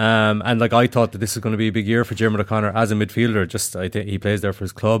 And like I thought that this is going to be a big year for Diarmuid O'Connor as a midfielder. I think he plays there for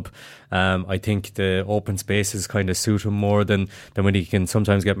his club. I think the open spaces kind of suit him more than when he can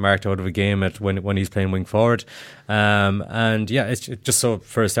sometimes get marked out of a game when he's playing wing forward. And yeah, it's just, so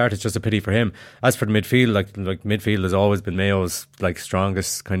for a start, it's just a pity for him. As for the midfield, like midfield has always been Mayo's like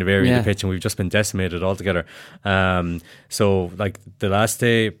strongest kind of area of the pitch, and we've just been decimated altogether. So like the last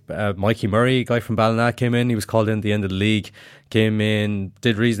day, Mikey Murray, guy from Ballina, came in. He was called in at the end of the league. came in,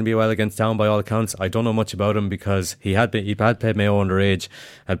 did reasonably well against Down by all accounts. I don't know much about him because he had played Mayo underage,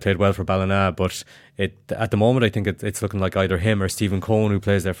 had played well for Ballina, but at the moment I think it's looking like either him or Stephen Cohen, who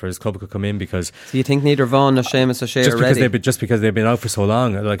plays there for his club, could come in, because so you think neither Vaughan nor Seamus O'Shea are ready? Just because they've been out for so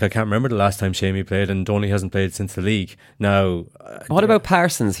long. Like, I can't remember the last time Shamey played, and Donny hasn't played since the league. Now, what about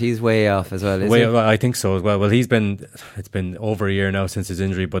Parsons? He's way off as well, is he? I think so as well. Well, it's been over a year now since his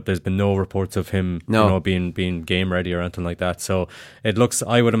injury, but there's been no reports of him being game ready or anything like that. So it looks,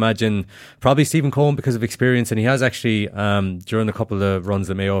 I would imagine, probably Stephen Cohen because of experience, and he has actually during a couple of runs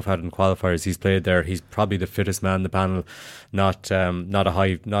that Mayo have had in qualifiers, he's played there. He's probably the fittest man in the panel, not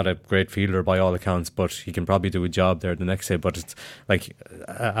a great fielder by all accounts, but he can probably do a job there the next day. But it's like,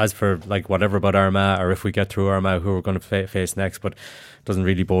 as for like whatever about Armagh, or if we get through Armagh, who we're going to face next, but doesn't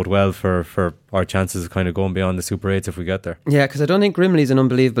really bode well for our chances of kind of going beyond the Super 8s if we get there. Yeah, because I don't think Grimley's an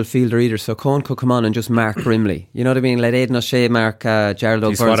unbelievable fielder either, so Cohen could come on and just mark Grimley. You know what I mean? Let Aidan O'Shea mark Gerald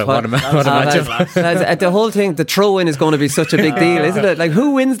O'Byrne. What a matchup. The whole thing, the throw-in is going to be such a big deal, isn't it? Like,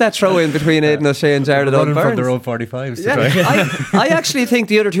 who wins that throw-in between Aidan O'Shea and Gerald O'Byrne? Running from their own 45s. Yeah, I actually think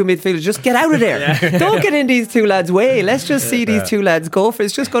the other two midfielders just get out of there. Yeah. Don't get in these two lads' way. Let's just see these two lads go for it.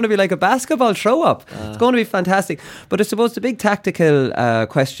 It's just going to be like a basketball throw-up. It's going to be fantastic. But I suppose the big tactical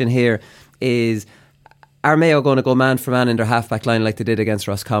question here is, are Mayo going to go man for man in their half-back line like they did against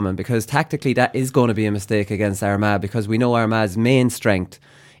Roscommon? Because tactically that is going to be a mistake against Armagh, because we know Armagh's main strength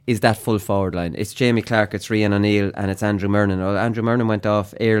is that full forward line. It's Jamie Clark, it's Rian O'Neill, and it's Andrew Murnan. Well, Andrew Murnan went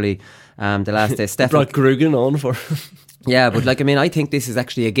off early the last day. Brought Grugan on for yeah, but I think this is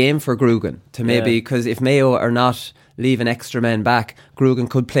actually a game for Grugan to maybe, because if Mayo are not leaving extra men back, Grugan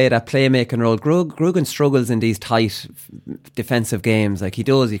could play that playmaking role. Grugan struggles in these tight defensive games, like he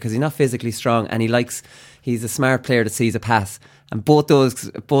does, because he's not physically strong, and he's a smart player that sees a pass, and both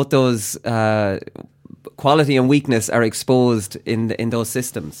those quality and weakness are exposed in those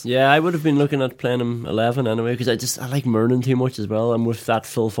systems. Yeah, I would have been looking at playing him 11 anyway, because I like Murnan too much as well, and with that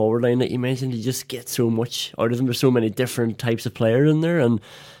full forward line that you mentioned, you just get so much out of them. There's so many different types of players in there, and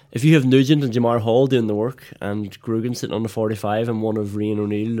if you have Nugent and Jamar Hall doing the work, and Grugan sitting on the 45, and one of Rian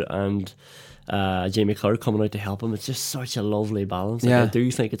O'Neill and Jamie Clark coming out to help him, it's just such a lovely balance. Yeah. I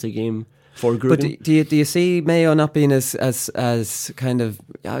do think it's a game for Grugan. But do you see Mayo not being as kind of,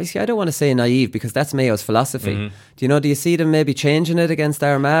 obviously I don't want to say naive, because that's Mayo's philosophy. Mm-hmm. Do you see them maybe changing it against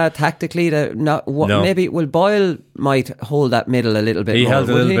Armagh tactically? No. Maybe Boyle might hold that middle a little bit. He more, held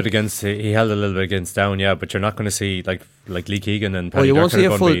a little bit against Down, yeah, but you're not going to see like Lee Keegan and Paddy Durkin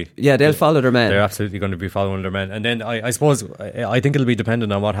are going to be. Yeah, they'll follow their men. They're absolutely going to be following their men, and then I suppose I think it'll be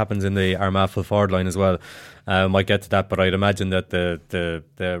dependent on what happens in the Armagh full forward line as well. Might get to that, but I'd imagine that the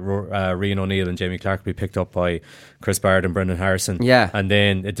Rian O'Neill and Jamie Clark will be picked up by Chris Bard and Brendan Harrison. Yeah, and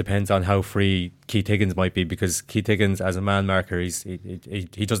then it depends on how free Keith Higgins might be, because Keith Higgins as a man marker,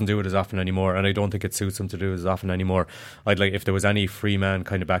 he doesn't do it as often anymore, and I don't think it suits him to do it as often anymore. I'd like, if there was any free man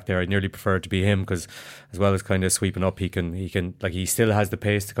kind of back there, I'd nearly prefer it to be him, because as well as kind of sweeping up, he can like, he still has the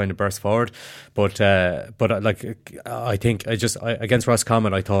pace to kind of burst forward. But I think against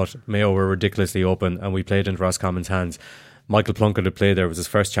Roscommon, I thought Mayo were ridiculously open, and we played into Roscommon's hands. Michael Plunkett had played there. It was his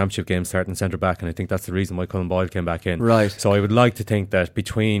first championship game starting centre back, and I think that's the reason why Cullen Boyle came back in. Right. So I would like to think that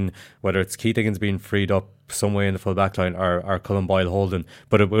between whether it's Keith Higgins being freed up some way in the full back line, or Cullen Boyle holding,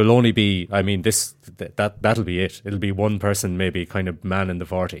 but it will only be, I mean, that'll be it. It'll be one person maybe kind of man in the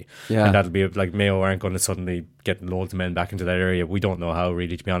 40, and that'll be like, Mayo aren't going to suddenly get loads of men back into that area. We don't know how,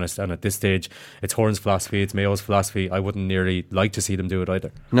 really, to be honest, and at this stage it's Horan's philosophy, it's Mayo's philosophy. I wouldn't nearly like to see them do it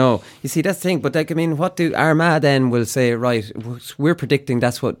either. No, you see, that's the thing. But like, I mean, what do Armagh then will say, right, we're predicting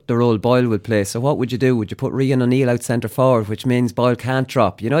that's what the role Boyle will play, so what would you do? Would you put Rian O'Neill out centre forward, which means Boyle can't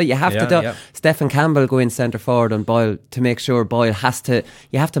drop? You have to do Stephen Campbell go in centre forward on Boyle to make sure Boyle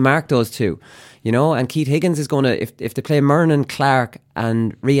you have to mark those two, and Keith Higgins is going to, if they play Murnan, Clark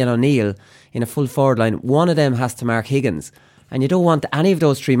and Rian O'Neill in a full forward line, one of them has to mark Higgins, and you don't want any of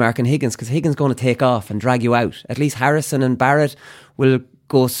those three marking Higgins, because Higgins is going to take off and drag you out. At least Harrison and Barrett will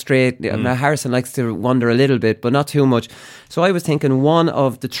go straight. Now Harrison likes to wander a little bit, but not too much. So I was thinking one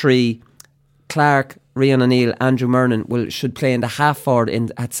of the three, Clark, Rian O'Neill, Andrew Murnan should play in the half forward,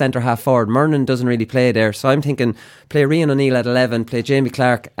 at centre half forward. Murnan doesn't really play there, so I'm thinking play Rian O'Neill at 11, play Jamie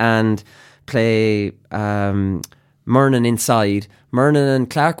Clark and play Murnan inside. Murnan and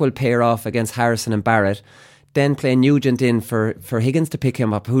Clark will pair off against Harrison and Barrett, then play Nugent in for Higgins to pick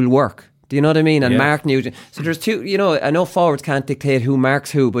him up, who'll work. Do you know what I mean? And Mark Nugent. So there's two, I know forwards can't dictate who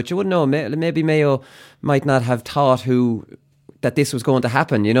marks who, but you wouldn't know. Maybe Mayo might not have thought that this was going to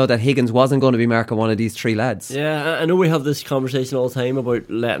happen, that Higgins wasn't going to be marking one of these three lads. Yeah, I know we have this conversation all the time about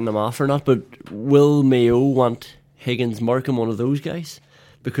letting them off or not, but will Mayo want Higgins marking one of those guys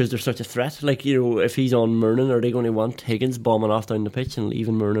because they're such a threat. Like, you know, if he's on Murnan, are they going to want Higgins bombing off down the pitch and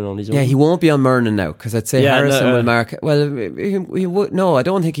leaving Murnan on his own? Yeah, he won't be on Murnan now because I'd say Harrison will mark. Well, he would. No, I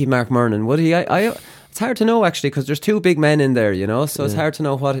don't think he'd mark Murnan, would he? It's hard to know actually because there's two big men in there, you know, so it's hard to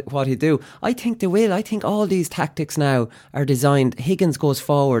know what he'd do. I think they will. I think all these tactics now are designed. Higgins goes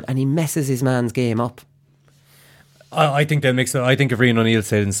forward and he messes his man's game up. I think they'll mix it. I think if Rian O'Neill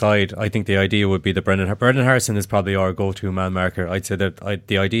stayed inside, I think the idea would be that Brendan Harrison is probably our go-to man marker. I'd say that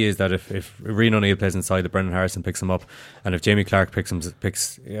the idea is that if Rian O'Neill plays inside, that Brendan Harrison picks him up, and if Jamie Clark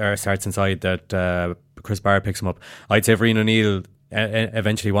starts inside, that Chris Barr picks him up. I'd say if Rian O'Neill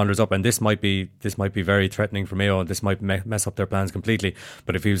eventually wanders up, and this might be very threatening for Mayo, and this might mess up their plans completely,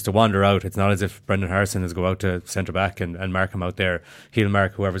 but if he was to wander out, it's not as if Brendan Harrison is go out to centre back and mark him out there. He'll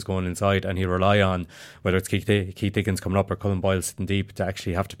mark whoever's going inside, and he'll rely on whether it's Keith Higgins coming up or Cullen Boyle sitting deep to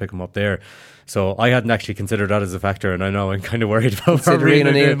actually have to pick him up there. So I hadn't actually considered that as a factor, and I know I'm kind of worried about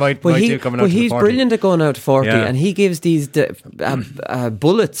Rian might do coming out. But he's brilliant at going out to 40, yeah. and he gives these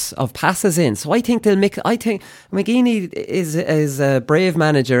bullets of passes in. So I think they'll make. I think McGeeney is a brave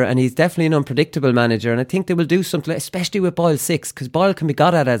manager, and he's definitely an unpredictable manager. And I think they will do something, especially with Boyle 6, because Boyle can be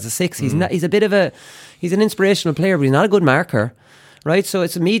got at as a 6. He's not. He's a bit of he's an inspirational player, but he's not a good marker, right? So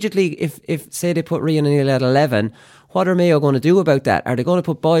it's immediately if say they put Rian O'Neill at 11. What are Mayo going to do about that? Are they going to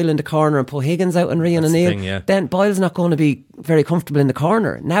put Boyle in the corner and put Higgins out and Rian O'Neill? Then Boyle's not going to be very comfortable in the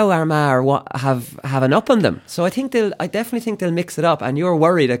corner. Now Armagh have an up on them. So I definitely think they'll mix it up. And you're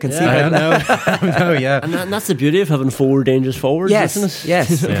worried, I can see that. No, yeah. And that's the beauty of having 4 dangerous forwards, isn't it?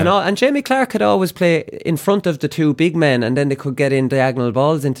 Yes. And Jamie Clark could always play in front of the 2 big men, and then they could get in diagonal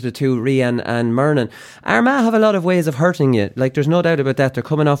balls into the 2, Rian and Murnan. Armagh have a lot of ways of hurting you. Like, there's no doubt about that. They're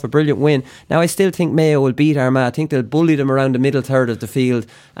coming off a brilliant win. Now, I still think Mayo will beat Armagh. I think they'll bully them around the middle third of the field,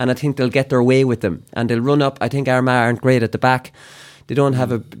 and I think they'll get their way with them, and they'll run up. I think Armagh aren't great at the back. They don't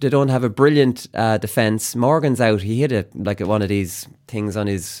have a brilliant defence. Morgan's out. He hit one of these things on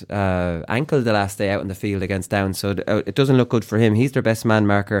his ankle the last day out in the field against Down, so it doesn't look good for him. He's their best man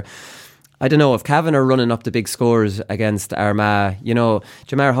marker. I don't know if Cavan are running up the big scores against Armagh. You know,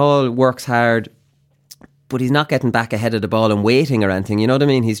 Jamar Hall works hard, but he's not getting back ahead of the ball and waiting or anything. You know what I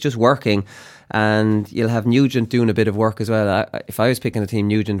mean? He's just working. And you'll have Nugent doing a bit of work as well. If I was picking a team,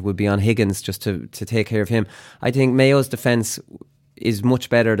 Nugent would be on Higgins just to take care of him. I think Mayo's defence is much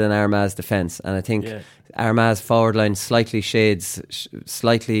better than Armagh's defence, and I think Armagh's forward line slightly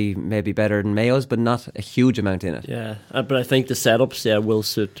maybe better than Mayo's, but not a huge amount in it. Yeah, but I think the setups will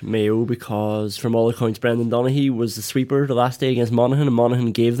suit Mayo, because from all accounts Brendan Donaghy was the sweeper the last day against Monaghan, and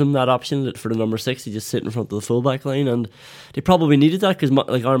Monaghan gave them that option for the number 6 to just sit in front of the full back line, and they probably needed that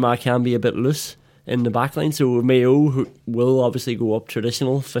because Armagh can be a bit loose in the back line. So Mayo, who will obviously go up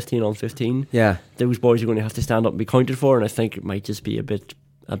traditional 15 on 15, those boys are going to have to stand up and be counted for, and I think it might just be a bit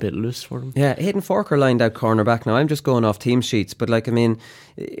loose for them. Yeah, Hayden Forker lined out corner back now. I'm just going off team sheets, but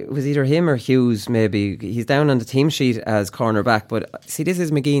it was either him or Hughes. Maybe he's down on the team sheet as corner back, but see, this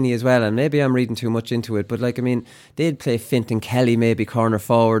is McGeeney as well, and maybe I'm reading too much into it, but they'd play Fintan Kelly maybe corner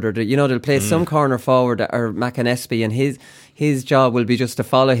forward, or they'll play some corner forward, or McEntee's, and his job will be just to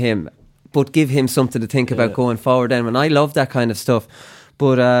follow him, but give him something to think about going forward. And I love that kind of stuff.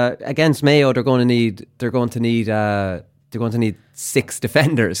 But against Mayo, they're going to need 6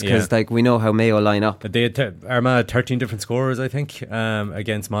 defenders, because we know how Mayo line up. They had Armagh 13 different scorers, I think,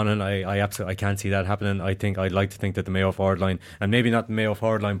 against Monaghan. I absolutely can't see that happening. I'd like to think that the Mayo forward line, and maybe not the Mayo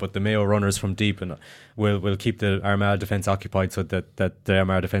forward line, but the Mayo runners from deep, and will keep the Armagh defence occupied, so that the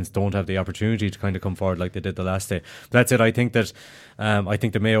Armagh defence don't have the opportunity to kind of come forward like they did the last day. But that's it. I think that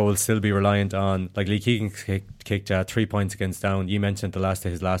the Mayo will still be reliant on, Lee Keegan kicked 3 points against Down. You mentioned the last day,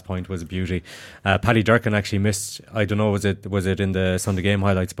 his last point was a beauty. Paddy Durkin actually missed, I don't know, was it in the Sunday game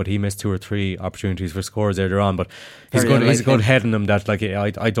highlights, but he missed 2 or 3 opportunities for scores earlier on, but he's a good head in him that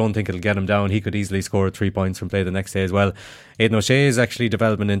I don't think it'll get him down. He could easily score 3 points from play the next day as well. Aidan O'Shea is actually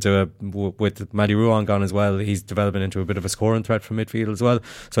developing into with Matty Ruan gone as well, he's developing into a bit of a scoring threat from midfield as well.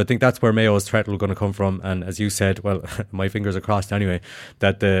 So I think that's where Mayo's threat will going to come from, and as you said, well, my fingers are crossed anyway,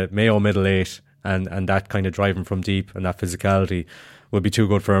 that the Mayo middle 8 and that kind of driving from deep and that physicality would be too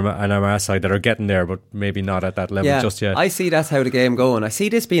good for an Armagh side that are getting there, but maybe not at that level just yet. I see that's how the game going. I see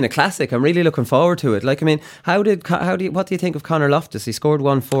this being a classic. I'm really looking forward to it. What do you think of Conor Loftus? He scored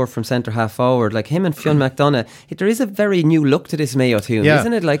 1-4 from centre half forward. Him and Fionn McDonough, there is a very new look to this Mayo team,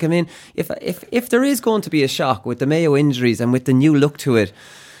 isn't it? If there is going to be a shock with the Mayo injuries and with the new look to it,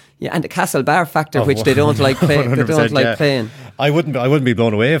 and the Castlebar factor, which they don't like playing. They don't like playing. I wouldn't be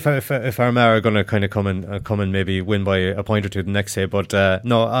blown away if Armagh are going to kind of come and maybe win by a point or two the next day. But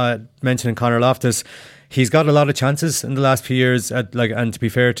mentioning Conor Loftus, he's got a lot of chances in the last few years. And to be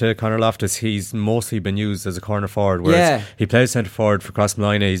fair to Conor Loftus, he's mostly been used as a corner forward, whereas he plays centre forward for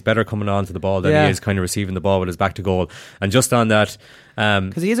Crossmolina. He's better coming on to the ball than he is kind of receiving the ball with his back to goal. And just on that,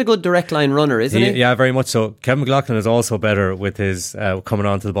 because he is a good direct line runner, isn't he? Yeah, very much so. Kevin McLaughlin is also better with his coming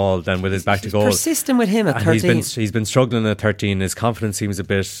onto the ball than with his back to goal. Persistent with him at 13. He's been struggling at 13. His confidence seems a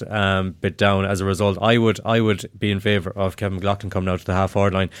bit down as a result. I would be in favour of Kevin McLaughlin coming out to the half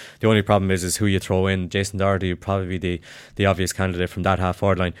forward line. The only problem is who you throw in. Jason Doherty would probably be the obvious candidate from that half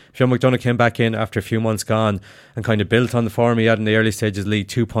forward line. Sean McDonough came back in after a few months gone and kind of built on the form he had in the early stages of the league,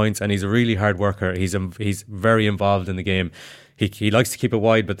 2 points, and he's a really hard worker. He's very involved in the game. He likes to keep it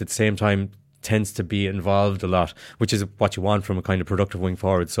wide, but at the same time tends to be involved a lot, which is what you want from a kind of productive wing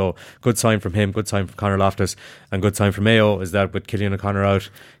forward. So good sign from him, good sign from Conor Loftus, and good sign from Mayo is that with Cillian O'Connor out,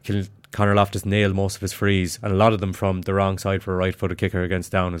 Conor Loftus nailed most of his frees, and a lot of them from the wrong side for a right-footed kicker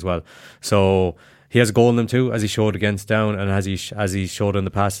against Down as well. So he has a goal in them too, as he showed against Down, and as he showed in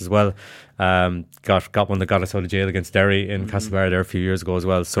the past as well. Got one that got us out of jail against Derry in Castlebar there a few years ago as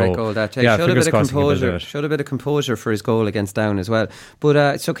well. So great goal that. Yeah, showed a bit of composure. Showed a bit of composure for his goal against Down as well.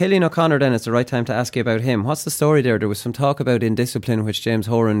 But so Cillian O'Connor, then it's the right time to ask you about him. What's the story there? There was some talk about indiscipline, which James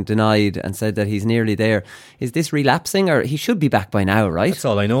Horan denied and said that he's nearly there. Is this relapsing, or he should be back by now, right? That's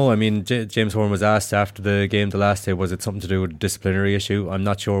all I know. I mean, James Horan was asked after the game the last day, was it something to do with a disciplinary issue? I'm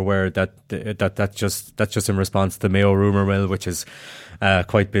not sure where that's just in response to the Mayo rumour mill, which is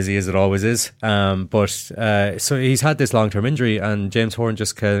quite busy as it always is. But so he's had this long-term injury, and James Horan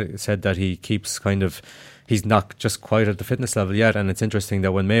just said that he's not just quite at the fitness level yet. And it's interesting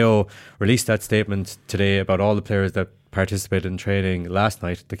that when Mayo released that statement today about all the players that participated in training last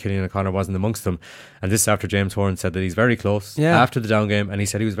night, that Cillian O'Connor wasn't amongst them, and this is after James Horan said that he's very close after the Down game, and he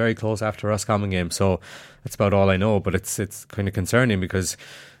said he was very close after the Roscommon game. So that's about all I know, but it's kind of concerning because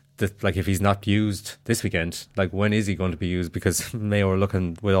if he's not used this weekend, when is he going to be used? Because Mayo are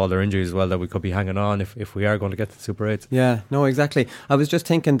looking, with all their injuries as well, that we could be hanging on if we are going to get to the Super 8s. Yeah, no, exactly. I was just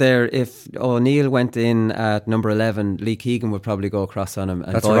thinking there, if O'Neill went in at number 11, Lee Keegan would probably go across on him.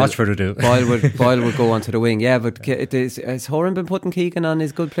 And that's what Rochford would do. Boyle would go onto the wing. Yeah, but has Horan been putting Keegan on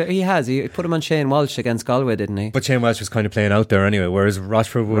his good player? He has. He put him on Shane Walsh against Galway, didn't he? But Shane Walsh was kind of playing out there anyway, whereas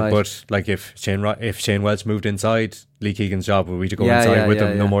Rochford would. Right. But if Shane Welch moved inside, Lee Keegan's job would be to go inside with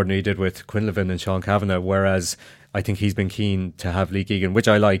him, no more than he did with Quinlivan and Sean Kavanagh, whereas I think he's been keen to have Lee Keegan, which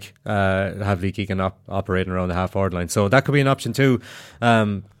I like, have Lee Keegan operating around the half-forward line. So that could be an option too.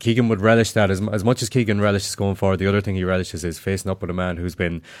 Keegan would relish that as much as Keegan relishes going forward. The other thing he relishes is facing up with a man who's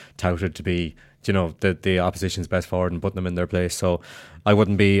been touted to be, the opposition's best forward and putting them in their place. So I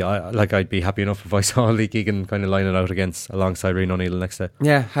wouldn't be I'd be happy enough if I saw Lee Keegan kind of lining out alongside Rian O'Neill next day.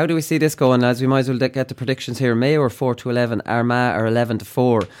 Yeah, how do we see this going, lads? We might as well get the predictions here. Mayo are 4-11, Armagh are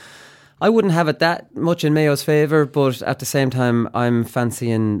 11-4. I wouldn't have it that much in Mayo's favour, but at the same time I'm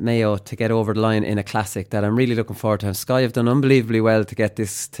fancying Mayo to get over the line in a classic that I'm really looking forward to. Sky have done unbelievably well to get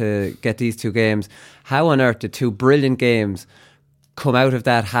these two games. How on earth did two brilliant games come out of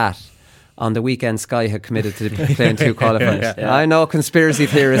that hat on the weekend Sky had committed to playing two qualifiers? Yeah. I know conspiracy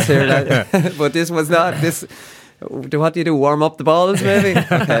theorists here, but this was not this. What do you do? Warm up the balls, maybe?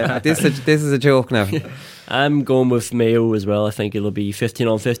 Okay, this is a joke now. I'm going with Mayo as well. I think it'll be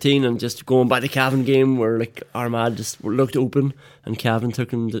 15-15, and just going by the Cavan game where Armagh just looked open and Cavan took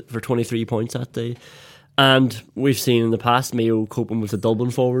them for 23 points that day. And we've seen in the past Mayo coping with the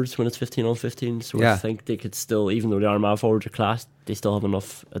Dublin forwards when it's 15-15. So I think they could still, even though the Armagh forwards are class, they still have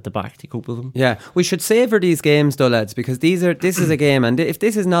enough at the back to cope with them. Yeah, we should savour these games though, lads, because this is a game, and if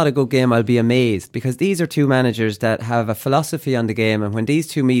this is not a good game, I'll be amazed, because these are two managers that have a philosophy on the game, and when these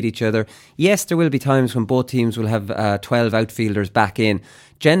two meet each other, yes, there will be times when both teams will have 12 outfielders back in.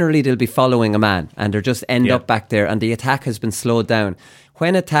 Generally, they'll be following a man, and they'll just end up back there, and the attack has been slowed down.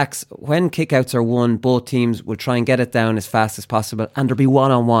 When kickouts are won, both teams will try and get it down as fast as possible, and there'll be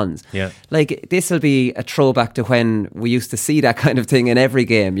one-on-ones. Yeah. This will be a throwback to when we used to see that kind of thing in every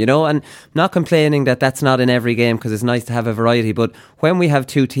game, and I'm not complaining that that's not in every game, because it's nice to have a variety, but when we have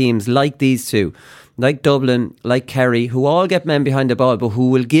two teams like these two, like Dublin, like Kerry, who all get men behind the ball, but who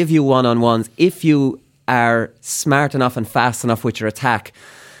will give you one-on-ones if you are smart enough and fast enough with your attack,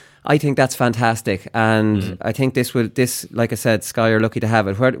 I think that's fantastic, and I think this, like I said, Sky are lucky to have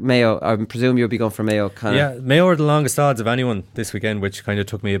it. Where Mayo, I presume you'll be going for Mayo, Conor. Yeah, Mayo are the longest odds of anyone this weekend, which kind of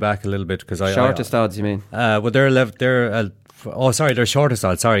took me aback a little bit, because shortest odds, you mean? Well, they're shortest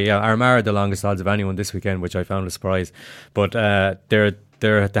odds. Sorry, yeah, Armagh are the longest odds of anyone this weekend, which I found a surprise. But the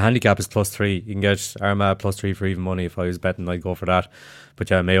handicap is +3. You can get Armagh +3 for even money. If I was betting, I'd go for that. But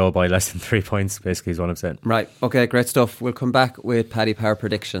yeah, Mayo by less than 3 points, basically, is what I'm saying. Right, okay, great stuff. We'll come back with Paddy Power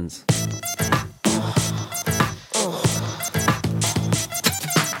predictions.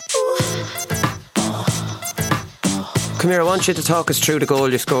 Come here, I want you to talk us through the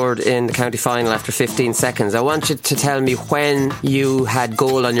goal you scored in the county final after 15 seconds. I want you to tell me when you had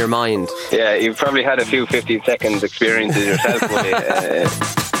goal on your mind. Yeah, you've probably had a few 15 seconds experiences yourself.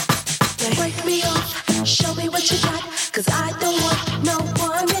 Break me off, show me what you got, 'cause I don't want no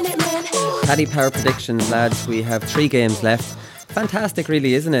 1 minute man. Paddy Power predictions, lads. We have 3 games left. Fantastic,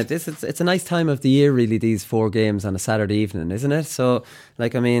 really, isn't it? It's a nice time of the year, really, these 4 games on a Saturday evening, isn't it? So,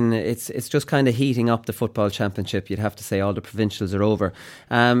 it's just kind of heating up the football championship. You'd have to say all the provincials are over.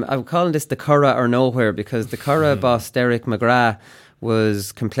 I'm calling this the Curragh or Nowhere, because the Curragh boss, Derek McGrath,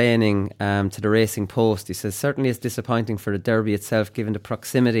 was complaining to the Racing Post. He says, certainly it's disappointing for the derby itself, given the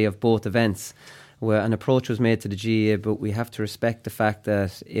proximity of both events. Well, an approach was made to the GAA, but we have to respect the fact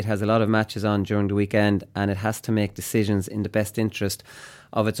that it has a lot of matches on during the weekend and it has to make decisions in the best interest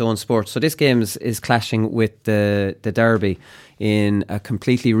of its own sport. So this game is clashing with the derby in a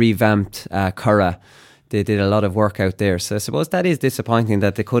completely revamped Curragh. They did a lot of work out there. So I suppose that is disappointing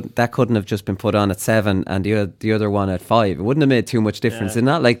that couldn't have just been put on at 7 and the other one at 5. It wouldn't have made too much difference. It's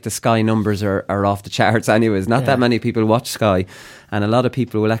not like the Sky numbers are off the charts anyways. Not that many people watch Sky, and a lot of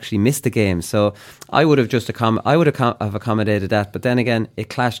people will actually miss the game. So I would have have accommodated that. But then again, it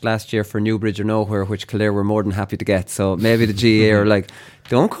clashed last year for Newbridge or Nowhere, which Kildare were more than happy to get. So maybe the GAA are like,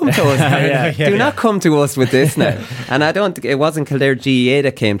 don't come to us. Do not come to us with this now. And it wasn't Kildare GAA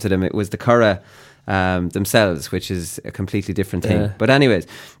that came to them. It was the Curragh themselves, which is a completely different thing. But anyways,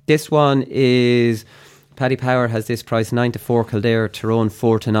 this one is Paddy Power has this price 9-4 Kildare, Tyrone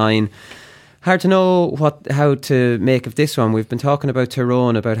 4-9. Hard to know how to make of this one. We've been talking about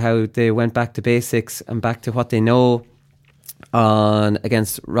Tyrone, about how they went back to basics and back to what they know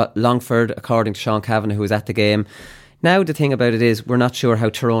against Longford, according to Sean Kavanagh, who was at the game. Now the thing about it is we're not sure how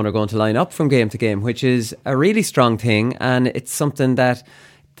Tyrone are going to line up from game to game, which is a really strong thing, and it's something that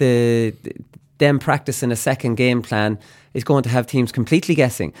them practicing a second game plan is going to have teams completely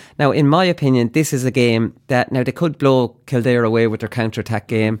guessing. Now, in my opinion, this is a game that, now they could blow Kildare away with their counter-attack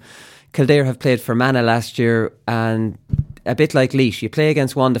game. Kildare have played for Fermanagh last year, and a bit like Laois, you play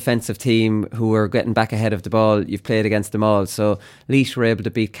against one defensive team who are getting back ahead of the ball, you've played against them all. So Laois were able to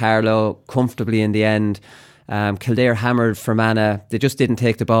beat Carlow comfortably in the end. Kildare hammered Fermanagh. They just didn't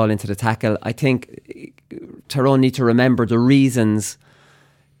take the ball into the tackle. I think Tyrone need to remember the reasons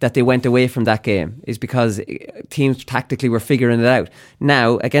that they went away from that game is because teams tactically were figuring it out.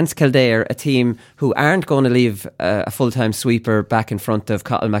 Now, against Kildare, a team who aren't going to leave a full-time sweeper back in front of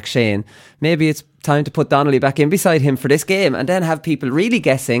Cottle McShane, maybe it's time to put Donnelly back in beside him for this game and then have people really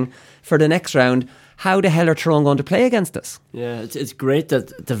guessing for the next round, how the hell are Tyrone going to play against us? Yeah, it's great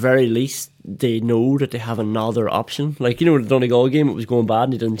that at the very least they know that they have another option. Like, the Donegal game, it was going bad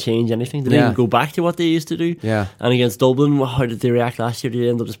and they didn't change anything. They didn't even go back to what they used to do. Yeah. And against Dublin, how did they react last year? They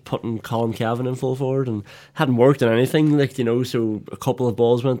ended up just putting Colin Cavan in full forward and hadn't worked on anything. So a couple of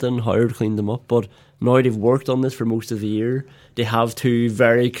balls went in, Howard cleaned them up. But now they've worked on this for most of the year. They have 2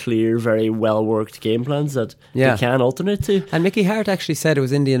 very clear, very well-worked game plans that they can alternate to. And Mickey Hart actually said, it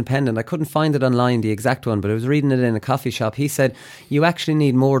was in the Independent, I couldn't find it online, the exact one, but I was reading it in a coffee shop. He said, you actually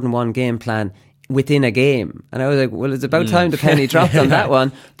need more than one game plan within a game. And I was like, well, it's about time the penny dropped on that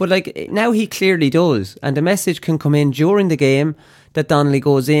one. But now he clearly does. And the message can come in during the game that Donnelly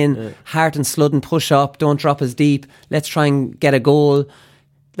goes in, Hart and Sludden push up, don't drop as deep, let's try and get a goal.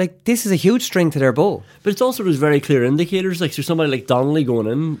 This is a huge string to their bow. But it's also, there's very clear indicators. So somebody like Donnelly going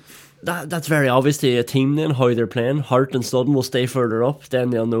in, that's very obvious to a team then, how they're playing. Hart and Sludden will stay further up. Then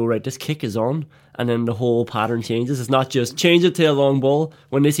they'll know, right, this kick is on. And then the whole pattern changes. It's not just change it to a long ball.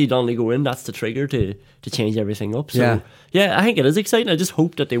 When they see Donnelly go in, that's the trigger to change everything up. So, yeah, I think it is exciting. I just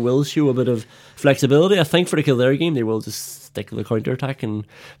hope that they will show a bit of flexibility. I think for the Kildare game, they will just stick to the counter-attack and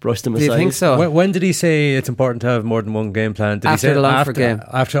brush them aside. Do you think so? When did he say it's important to have more than one game plan? Did after he say the Longford game.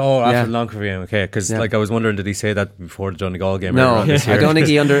 After the Longford game, okay. Because I was wondering, did he say that before the Donegal game? No, I don't think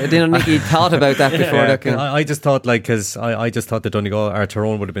he thought about that before that game. I just thought, because I just thought that Donegal or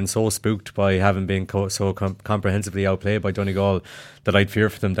Tyrone would have been so spooked by having been so comprehensively outplayed by Donegal that I'd fear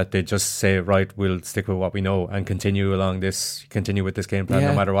for them that they'd just say, right, we'll stick with what we know and continue with this game plan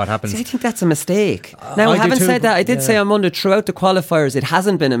no matter what happens. See, I think that's a mistake. Now, having said that, I did say on Monday, throughout the qualifiers, it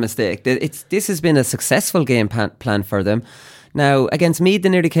hasn't been a mistake. This has been a successful game plan for them. Now, against Meath, they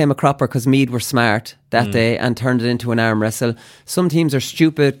nearly came a cropper because Meath were smart that day and turned it into an arm wrestle. Some teams are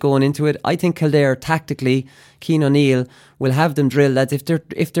stupid going into it. I think Kildare, tactically, Cian O'Neill will have them drill, lads.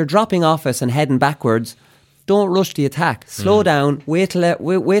 If they're dropping off us and heading backwards, don't rush the attack. Slow down. Wait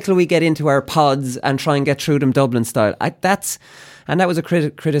till we get into our pods and try and get through them Dublin style. That was a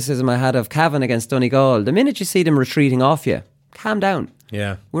criticism I had of Cavan against Donegal. The minute you see them retreating off you, calm down.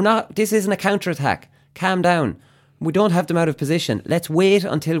 Yeah, This isn't a counter attack. Calm down. We don't have them out of position. Let's wait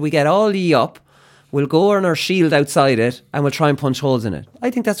until we get all ye up. We'll go on our shield outside it and we'll try and punch holes in it. I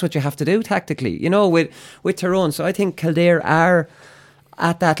think that's what you have to do tactically, with Tyrone. So I think Kildare are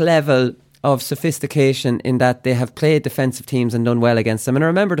at that level of sophistication in that they have played defensive teams and done well against them. And I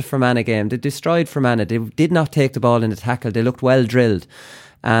remember the Fermanagh game. They destroyed Fermanagh. They did not take the ball in the tackle. They looked well drilled.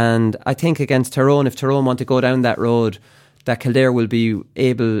 And I think against Tyrone, if Tyrone want to go down that road, that Kildare will be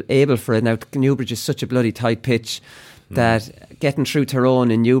able for it. Now, Newbridge is such a bloody tight pitch that getting through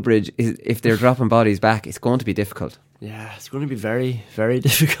Tyrone in Newbridge, if they're dropping bodies back, it's going to be difficult. Yeah, it's going to be very, very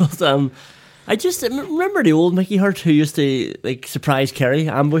difficult. I just remember the old Mickey Hart who used to surprise Kerry,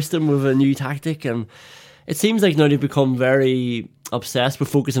 ambush them with a new tactic, and it seems like now they've become very obsessed with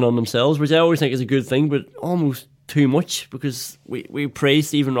focusing on themselves, which I always think is a good thing, but almost too much, because we praise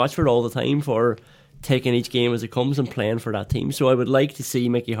Stephen Rochford all the time for taking each game as it comes and playing for that team. So I would like to see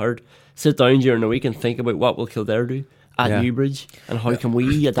Mickey Hart sit down during the week and think about what will Kildare do at Newbridge and how can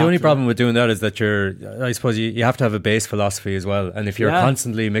we adapt. The only problem with doing that is that I suppose you have to have a base philosophy as well, and if you're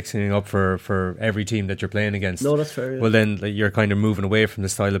constantly mixing it up for every team that you're playing against, no, that's fair, well then you're kind of moving away from the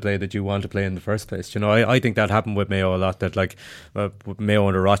style of play that you want to play in the first place. I think that happened with Mayo a lot, that Mayo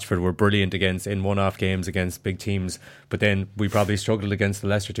under Rochford were brilliant in one-off games against big teams, but then we probably struggled against the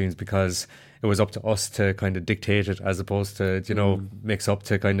lesser teams because it was up to us to kind of dictate it as opposed to mix up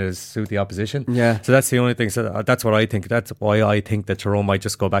to kind of suit the opposition. Yeah. So that's the only thing. So that's what I think. That's why I think that Tyrone might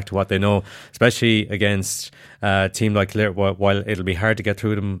just go back to what they know, especially against a team like Kildare. While it'll be hard to get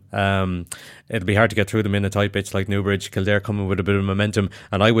through them, in a tight pitch like Newbridge. Kildare coming with a bit of momentum,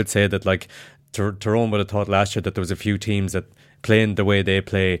 and I would say that Tyrone would have thought last year that there was a few teams that playing the way they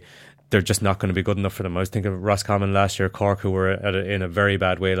play, they're just not going to be good enough for them. I was thinking of Roscommon last year, Cork, who were in a very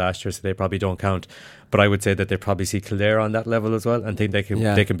bad way last year, so they probably don't count. But I would say that they probably see Kildare on that level as well, and think they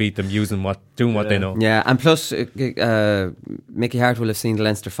can beat them doing what they know. Yeah, and plus Mickey Hart will have seen the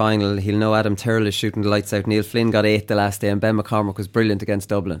Leinster final. He'll know Adam Tyrrell is shooting the lights out. Neil Flynn got 8th the last day, and Ben McCormick was brilliant against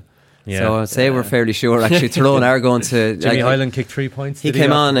Dublin. Yeah. So I'd say we're fairly sure actually Tyrone are going to. Jimmy Hyland kicked 3 points. He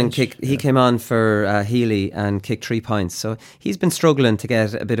came on for Healy and kicked 3 points. So he's been struggling to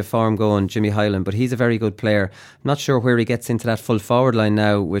get a bit of form going, Jimmy Hyland, but he's a very good player. I'm not sure where he gets into that full forward line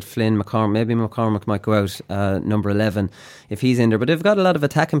now with Flynn, McCormick. Maybe McCormick might go out number 11 if he's in there. But they've got a lot of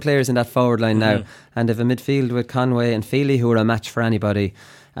attacking players in that forward line now, and they've a midfield with Conway and Feely who are a match for anybody.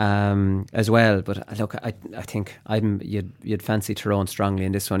 As well, but look, I think you'd fancy Tyrone strongly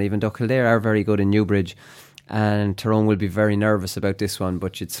in this one, even though Kildare are very good in Newbridge, and Tyrone will be very nervous about this one,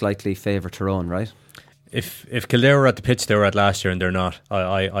 but you'd slightly favour Tyrone, right? If Kildare were at the pitch they were at last year and they're not,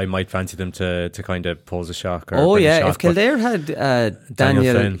 I might fancy them to kind of pose a shock. If Kildare had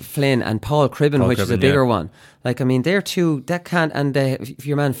Daniel Flynn and Paul Cribben, which is a bigger one, they're two that can't. And if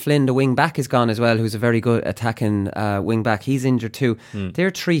your man Flynn, the wing back, is gone as well, who's a very good attacking wing back, he's injured too. They're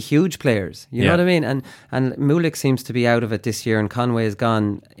 3 huge players. You know what I mean? And Mulick seems to be out of it this year, and Conway has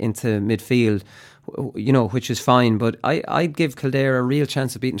gone into midfield. Which is fine, but I'd give Kildare a real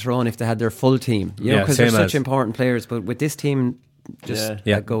chance of beating Tyrone if they had their full team, because they're such important players. But with this team,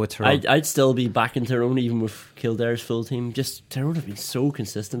 I'd go with Tyrone. I'd still be backing Tyrone even with Kildare's full team. Just Tyrone have been so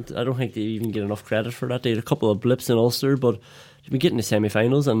consistent. I don't think they even get enough credit for that. They had a couple of blips in Ulster, but they've been getting the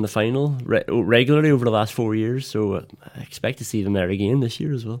semi-finals and the final regularly over the last 4 years, so I expect to see them there again this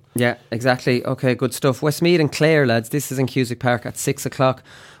year as well. Yeah, exactly. Okay, good stuff. Westmeath and Clare, lads. This is in Cusack Park at 6 o'clock.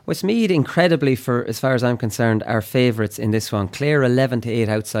 Westmeath, incredibly, for as far as I'm concerned, are favourites in this one. Clare 11-8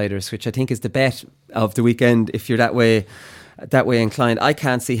 outsiders, which I think is the bet of the weekend if you're that way inclined. I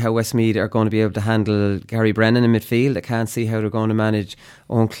can't see how Westmeath are going to be able to handle Gary Brennan in midfield. I can't see how they're going to manage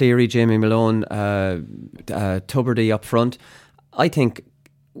Owen Cleary, Jamie Malone, Tuberty up front. I think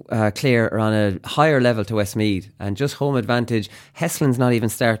Clare are on a higher level to Westmeath, and just home advantage. Heslin's not even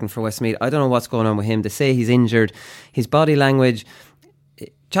starting for Westmeath. I don't know what's going on with him. They say he's injured. His body language,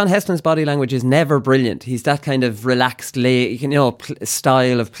 John Heslin's body language is never brilliant. He's that kind of relaxed,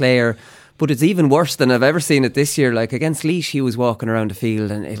 style of player. But it's even worse than I've ever seen it this year. Like against Laois, he was walking around the field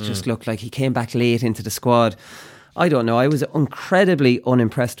and it just looked like he came back late into the squad. I don't know. I was incredibly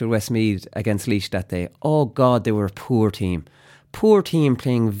unimpressed with Westmeath against Laois that day. Oh God, they were a poor team. Poor team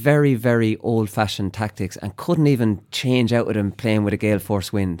playing very, very old-fashioned tactics and couldn't even change out of them playing with a gale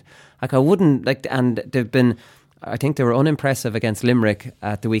force wind. And they've been, I think they were unimpressive against Limerick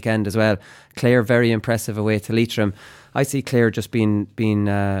at the weekend as well. Clare very impressive away to Leitrim. I see Clare just being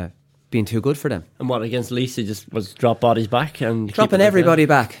too good for them. And what, against Laois, he just was drop bodies back and dropping everybody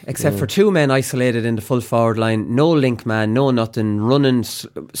back except for 2 men isolated in the full forward line. No link man, no nothing. Running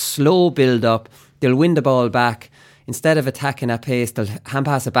slow build up. They'll win the ball back. instead of attacking at pace, they'll hand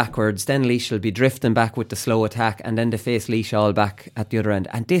pass it backwards, then Laois will be drifting back with the slow attack, and then they face Laois all back at the other end.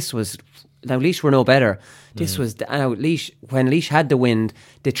 And this was, now Laois were no better. This was, Laois, when Laois had the wind,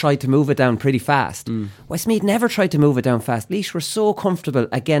 they tried to move it down pretty fast. Westmeath never tried to move it down fast. Laois were so comfortable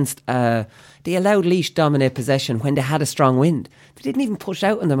against, they allowed Laois dominate possession when they had a strong wind. They didn't even push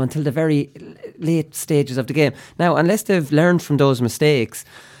out on them until the very late stages of the game. Now, unless they've learned from those mistakes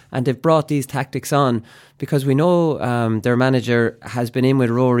and they've brought these tactics on, because we know their manager has been in with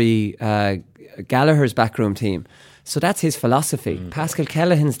Rory Gallagher's backroom team. So that's his philosophy. Pascal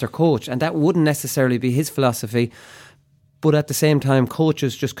Kellahan's their coach, and that wouldn't necessarily be his philosophy. But at the same time,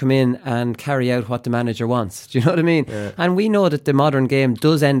 coaches just come in and carry out what the manager wants. Do you know what I mean? Yeah. And we know that the modern game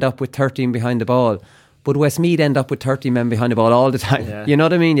does end up with 13 behind the ball, but Westmeath end up with 30 men behind the ball all the time. Yeah. You know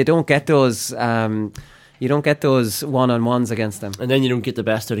what I mean? You don't get those. You don't get those one-on-ones against them. And then you don't get the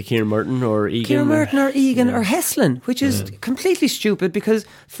best out of Kieran Merton or Egan. Kieran Merton or Egan or Heslin, which is completely stupid, because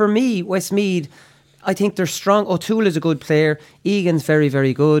for me, Westmeath, I think they're strong. O'Toole is a good player. Egan's very,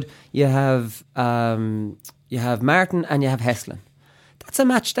 very good. You have Martin and you have Heslin. That's a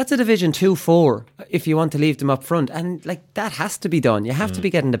match. That's a Division 2-4 if you want to leave them up front. And like that has to be done. You have to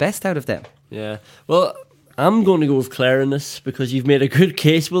be getting the best out of them. Yeah. Well, I'm going to go with Clare in this because you've made a good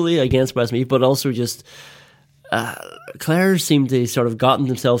case, Willie, against Westmeath, but also just Clare seem to sort of gotten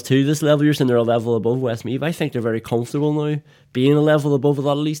themselves to this level. You're saying they're a level above Westmeath. I think they're very comfortable now being a level above a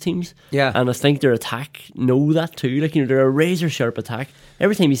lot of these teams. Yeah. And I think their attack know that too. Like, you know, they're a razor sharp attack.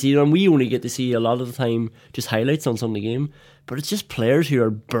 Every time you see them, we only get to see a lot of the time just highlights on Sunday game. But it's just players who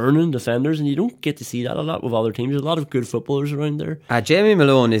are burning defenders, and you don't get to see that a lot with other teams. There's a lot of good footballers around there. Jamie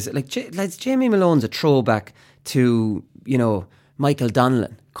Malone is like Jamie Malone's a throwback to, you know, Michael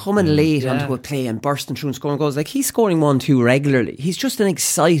Donlan coming late onto a play and bursting through and scoring goals. Like, he's scoring 1-2 regularly. He's just an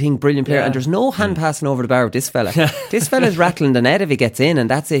exciting, brilliant player, and there's no hand passing over the bar with this fella. This fella's rattling the net if he gets in, and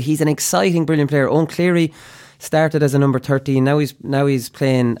that's it. He's an exciting, brilliant player. Owen Cleary started as a number 13. Now he's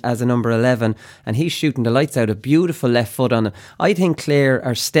playing as a number 11, and he's shooting the lights out. A beautiful left foot on it. I think Clare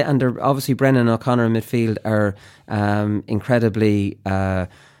are and they're obviously Brennan O'Connor in midfield are incredibly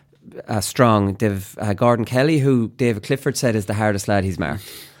strong. They've Gordon Kelly, who David Clifford said is the hardest lad he's marked.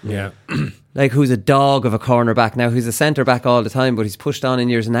 Yeah. Like, who's a dog of a cornerback now, who's a centre back all the time, but he's pushed on in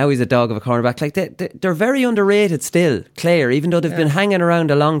years, and now he's a dog of a cornerback. Like, they're very underrated still, Clare, even though they've been hanging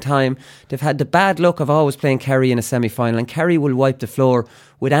around a long time. They've had the bad luck of always playing Kerry in a semi-final, and Kerry will wipe the floor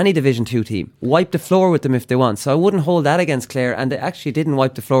with any Division 2 team. Wipe the floor with them if they want. So I wouldn't hold that against Clare, and they actually didn't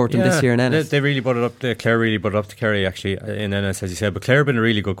wipe the floor with them this year in Ennis. They really brought it up. Clare really brought it up to Kerry actually in Ennis, as you said. But Clare have been a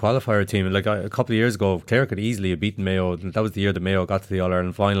really good qualifier team. Like, a couple of years ago, Clare could easily have beaten Mayo. That was the year that Mayo got to the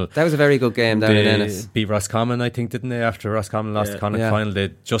All-Ireland final. That was a very good game down in Ennis. Beat Roscommon, I think, didn't they? After Roscommon lost the Connacht final,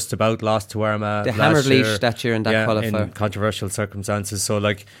 they just about lost to Armagh. They hammered Laois that year in that qualifier in controversial circumstances. So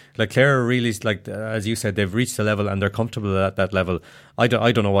like Clare are really, like, as you said, they've reached the level and they're comfortable at that level. I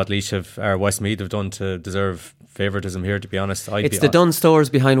don't know what Laois or Westmeath have done to deserve favouritism here, to be honest. It's the Dunn stores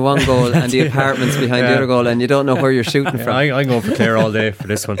behind one goal and the apartments behind the other goal, and you don't know where you're shooting from. I'm going for Clare all day for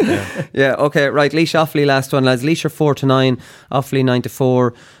this one. Yeah, okay, right. Laois Offaly, last one, lads. Laois are 4-9, Offaly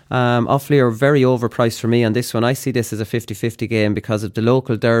 9-4. Offaly are very overpriced for me on this one. I see this as a 50-50 game because of the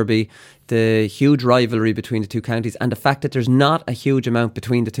local derby, the huge rivalry between the two counties, and the fact that there's not a huge amount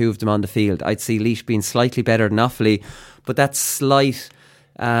between the two of them on the field. I'd see Laois being slightly better than Offaly, but that slight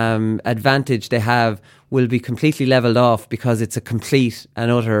advantage they have will be completely levelled off because it's a complete and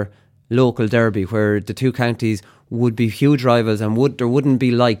utter local derby where the two counties would be huge rivals and there wouldn't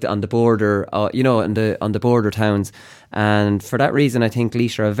be liked on the border, on the border towns. And for that reason, I think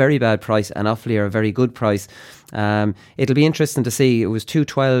Laois are a very bad price and Offaly are a very good price. It'll be interesting to see. It was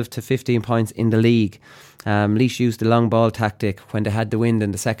 2-12 to 15 points in the league. Laois used the long ball tactic when they had the wind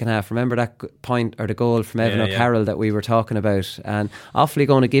in the second half. Remember that point or the goal from Evan O'Carroll that we were talking about? And Offaly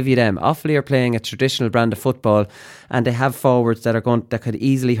going to give you them. Offaly are playing a traditional brand of football, and they have forwards that could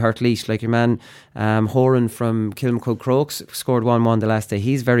easily hurt Laois. Like your man Horan from Kilmacud Crokes scored 1-1 the last day.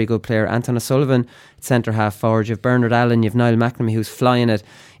 He's a very good player. Anton O'Sullivan, centre half forward. You've Bernard Allen. You've Niall McNamee, who's flying it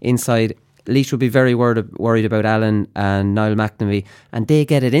inside. Laois would be very worried about Allen and Niall McNamee, and they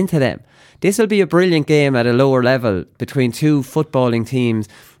get it into them. This will be a brilliant game at a lower level between two footballing teams.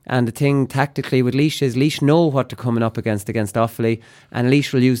 And the thing tactically with Laois is Laois know what they're coming up against Offaly, and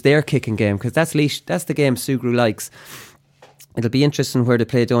Laois will use their kicking game because that's the game Sugru likes. It'll be interesting where they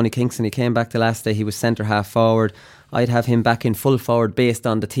play Donny Kingston. He came back the last day. He was centre half forward. I'd have him back in full forward based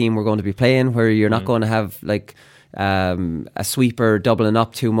on the team we're going to be playing, where you're not going to have like a sweeper doubling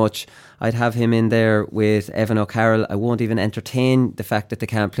up too much, I'd have him in there with Evan O'Carroll. I won't even entertain the fact that they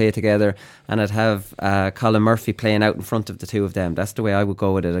can't play together, and I'd have Colin Murphy playing out in front of the two of them. That's the way I would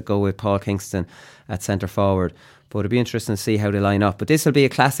go with it. I'd go with Paul Kingston at centre forward. But it'll be interesting to see how they line up. But this will be a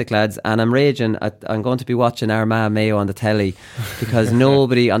classic, lads, and I'm raging. I'm going to be watching Armagh Mayo on the telly because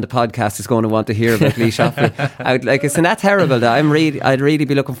nobody on the podcast is going to want to hear about Laois Offaly. Isn't that terrible? That I'd really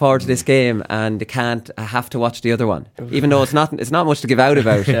be looking forward to this game, and I have to watch the other one, even though it's not much to give out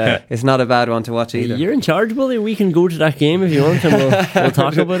about. It's not a bad one to watch either. You're in charge, Willie. We can go to that game if you want, and we'll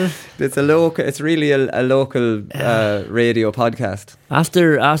talk about it. It's really a local radio podcast.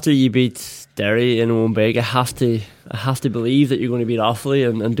 After you beat Derry in one big, I have to believe that you're going to beat Offaly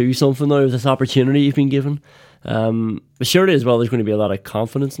and do something now with this opportunity you've been given. But surely as well there's going to be a lot of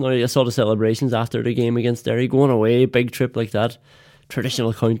confidence now. I saw the celebrations after the game against Derry, going away, big trip like that,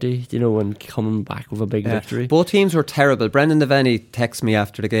 traditional county, and coming back with a big victory. Both teams were terrible. Brendan Devaney texts me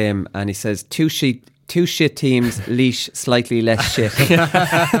after the game and he says two shit teams, Laois slightly less shit.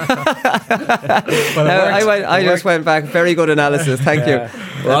 I just went back. Very good analysis. Thank you.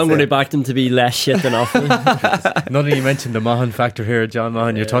 Well, I'm going to back them to be less shit than Offaly. None of you mentioned the Mahan factor here, John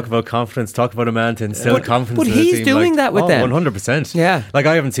Mahan. You talk about confidence, talk about a man to instill confidence. But in he's the team, doing that with them. 100%. Yeah. I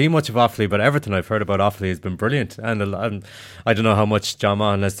haven't seen much of Offaly, but everything I've heard about Offaly has been brilliant. And I don't know how much John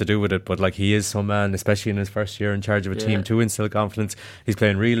Mahan has to do with it, but he is some man, especially in his first year in charge of a team, to instill confidence. He's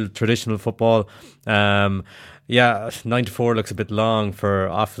playing real traditional football. 9-4 looks a bit long for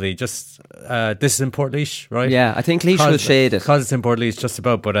Offaly. This is in Port Laois, right? Yeah, I think Laois will shade it because it's in Port Laois, just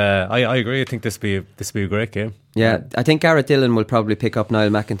about. But I agree. I think this will be a great game. Yeah, I think Garrett Dillon will probably pick up Niall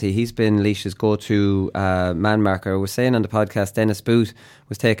McEntee. He's been Laois's go-to man marker. I was saying on the podcast, Dennis Booth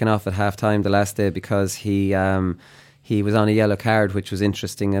was taken off at half time the last day because he was on a yellow card, which was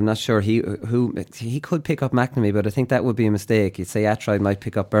interesting. I'm not sure he could pick up McNamee, but I think that would be a mistake. You'd say Atride might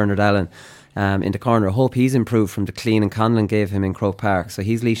pick up Bernard Allen in the corner. I hope he's improved from the clean and Conlon gave him in Croke Park. So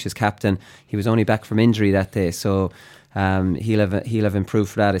he's Laois's captain. He was only back from injury that day, so he'll have improved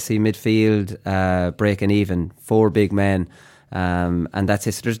for that. I see midfield breaking even, 4 big men. And that's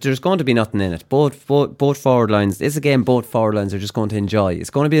it. So there's going to be nothing in it. Both forward lines. This is a game both forward lines are just going to enjoy. It's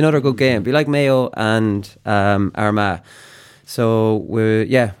going to be another good game. It'll be like Mayo and Armagh. So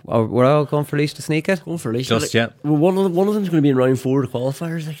we're all going for Laois to sneak it. Going for Laois. Well, one of them's going to be in round 4 of the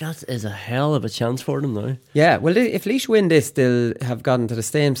qualifiers. That is a hell of a chance for them now. Yeah. Well, if Laois win this, they'll have gotten to the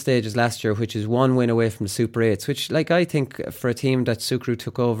same stage as last year, which is 1 win away from the Super 8s. Which, I think, for a team that Sucru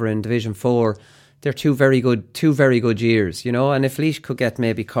took over in Division 4. They're two very good years, and if Laois could get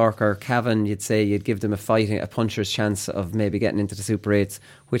maybe Cork or Cavan, you'd say you'd give them a puncher's chance of maybe getting into the Super 8s,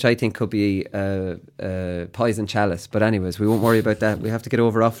 which I think could be poison chalice. But anyways, we won't worry about that. We have to get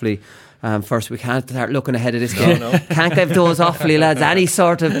over Offaly first. We can't start looking ahead of this game. No. Can't give those Offaly lads any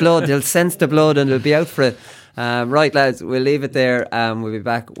sort of blood. They'll sense the blood and they'll be out for it. Right, lads, we'll leave it there. We'll be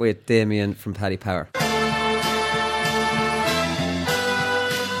back with Damien from Paddy Power.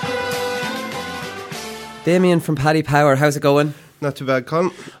 Damien from Paddy Power, how's it going? Not too bad,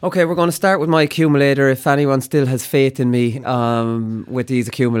 Colin. Okay, we're going to start with my accumulator. If anyone still has faith in me with these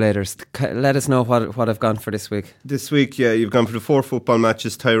accumulators, let us know what I've gone for this week. This week, you've gone for the 4 football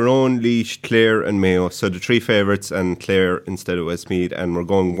matches: Tyrone, Laois, Clare and Mayo. So the 3 favourites and Clare instead of Westmeath. And we're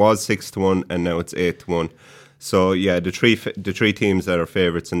going, was 6-1 and now it's 8-1. So the three teams that are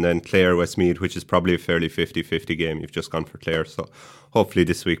favourites, and then Clare, Westmeath, which is probably a fairly 50-50 game. You've just gone for Clare, so hopefully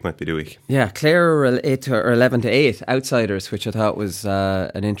this week might be the week. Yeah, Clare are 11-8 outsiders, which I thought was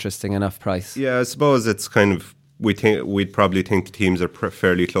an interesting enough price. Yeah, I suppose it's kind of, we'd probably think the teams are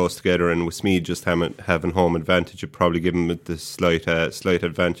fairly close together, and Westmeath just having home advantage would probably give them the slight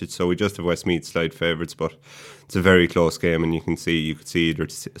advantage. So we just have Westmeath slight favourites, but it's a very close game, and you could see either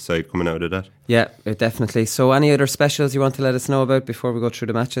side coming out of that. Yeah, definitely. So any other specials you want to let us know about before we go through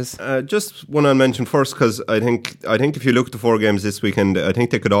the matches? Just one I'll mention first, because I think if you look at the 4 games this weekend, I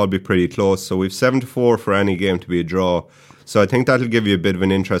think they could all be pretty close. So we've 7-4 for any game to be a draw. So I think that'll give you a bit of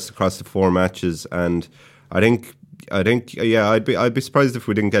an interest across the 4 matches, and I think I'd be surprised if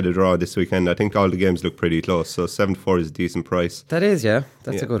we didn't get a draw this weekend. I think all the games look pretty close, so 7-4 is a decent price. That is,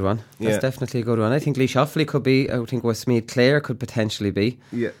 that's a good one. That's definitely a good one. I think Laois Offaly could be. I think Westmeath Clare could potentially be.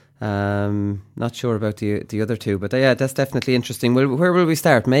 Yeah. Not sure about the other two, but that's definitely interesting. Where will we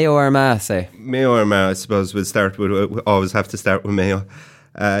start? Mayo or Armagh, say? Mayo or Armagh, I suppose we'll start with. We always have to start with Mayo.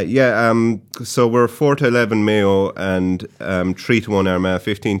 So we're 4-11 Mayo and 3-1 Armagh,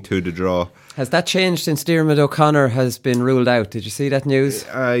 15-2 to draw. Has that changed since Diarmuid O'Connor has been ruled out? Did you see that news?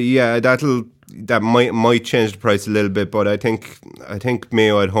 That'll that might change the price a little bit, but I think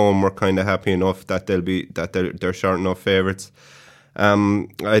Mayo at home were kind of happy enough that they're short enough favourites.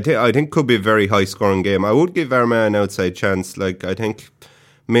 I think could be a very high scoring game. I would give Armagh an outside chance. Like, I think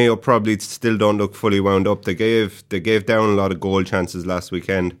Mayo probably still don't look fully wound up. They gave down a lot of goal chances last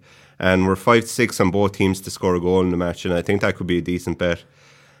weekend, and we're 5-6 on both teams to score a goal in the match, and I think that could be a decent bet.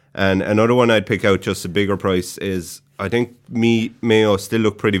 And another one I'd pick out, just a bigger price, is I think Mayo still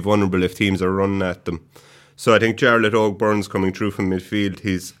look pretty vulnerable if teams are running at them. So I think Jarlath Ogburns coming through from midfield,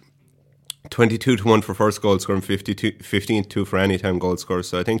 he's 22-1 for first goal scorer and 15-2 for any-time goal scorer.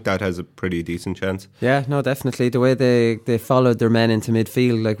 So I think that has a pretty decent chance. Yeah, no, definitely. The way they followed their men into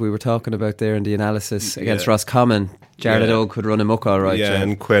midfield, like we were talking about there in the analysis against Roscommon, Jarlath Og could run amok all right. Yeah,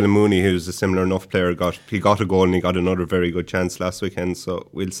 and Quayla Mooney, who's a similar enough player, got a goal and he got another very good chance last weekend. So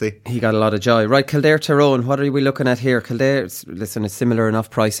we'll see. He got a lot of joy. Right, Kildare Tyrone, what are we looking at here? Kildare, listen, it's similar enough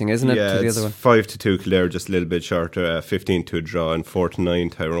pricing, isn't it, to the other one? 5-2 Kildare, just a little bit shorter, 15-2 draw, and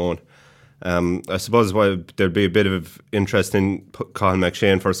 4-9 Tyrone. I suppose there'd be a bit of interest in Colin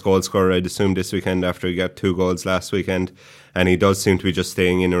McShane first goal scorer, I'd assume, this weekend after he got 2 goals last weekend, and he does seem to be just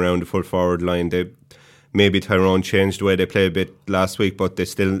staying in around the full forward line. Maybe Tyrone changed the way they played a bit last week, but they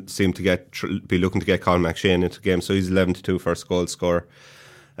still seem to be looking to get Colin McShane into the game, so he's 11-2 first goal scorer.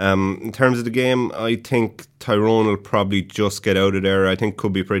 In terms of the game, I think Tyrone will probably just get out of there. I think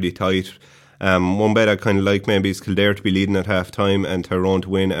could be pretty tight. One bet I kind of like maybe is Kildare to be leading at half time and Tyrone to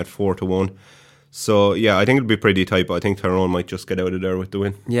win at 4-1. So yeah, I think it'll be pretty tight, but I think Tyrone might just get out of there with the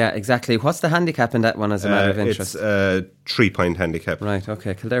win. Yeah, exactly. What's the handicap in that one as a matter of interest? It's a 3-point handicap. Right,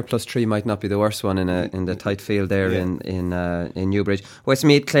 okay. Kildare +3 might not be the worst one in the tight field there in Newbridge.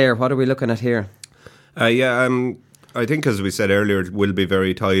 Westmeath Clare, what are we looking at here? I think, as we said earlier, it will be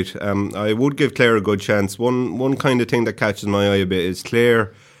very tight. I would give Clare a good chance. One kind of thing that catches my eye a bit is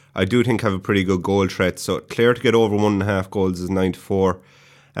Clare, I do think, have a pretty good goal threat. So Clare to get over 1.5 goals is 9-4.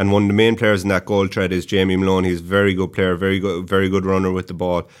 And one of the main players in that goal threat is Jamie Malone. He's a very good player, very good runner with the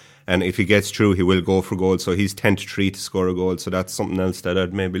ball. And if he gets through, he will go for goals. So he's 10-3 to score a goal. So that's something else that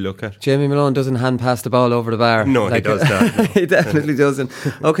I'd maybe look at. Jamie Malone doesn't hand pass the ball over the bar. No, he does that. No. He definitely doesn't.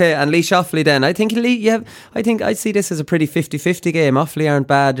 Okay, and Laois Offaly then. I think I see this as a pretty 50-50 game. Offaly aren't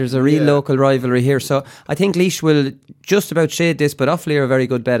bad. There's a real local rivalry here. So I think Laois will just about shade this, but Offaly are a very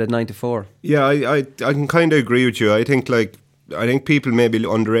good bet at 9-4. Yeah, I can kind of agree with you. I think people maybe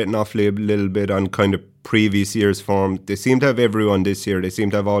underrating Offaly a little bit on kind of previous year's form. They seem to have everyone this year. They seem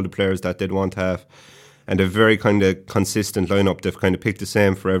to have all the players that they'd want to have, and they're very kind of consistent lineup. They've kind of picked the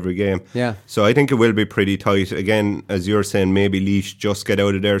same for every game. Yeah. So I think it will be pretty tight. Again, as you're saying, maybe Laois just get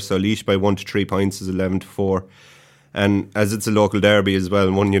out of there. So Laois by 1 to 3 points is 11-4. And as it's a local derby as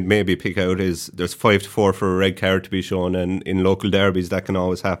well, one you'd maybe pick out is there's 5-4 for a red card to be shown, and in local derbies that can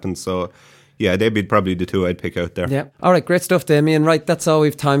always happen. So yeah, they'd be probably the two I'd pick out there. Yeah. All right, great stuff, Damien. Right, that's all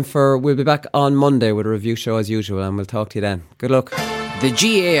we've time for. We'll be back on Monday with a review show as usual, and we'll talk to you then. Good luck. The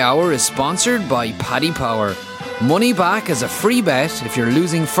GA Hour is sponsored by Paddy Power. Money back as a free bet if your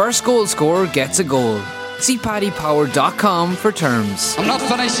losing first goal scorer gets a goal. See paddypower.com for terms. I'm not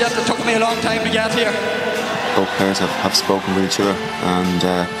finished yet. It took me a long time to get here. Both players have spoken with each other,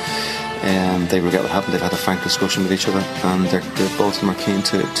 and they regret what happened. They've had a frank discussion with each other, and they're both of them are keen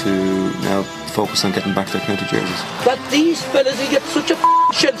to now focus on getting back their county jerseys. That these fellas will get such a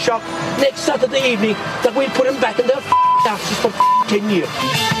shell shock next Saturday evening that we'll put them back in their asses for 10 years.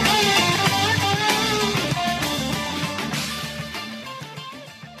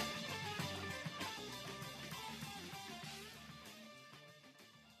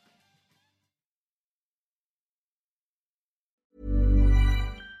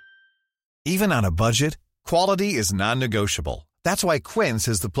 Even on a budget, quality is non-negotiable. That's why Quince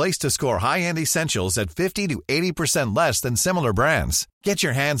is the place to score high-end essentials at 50 to 80% less than similar brands. Get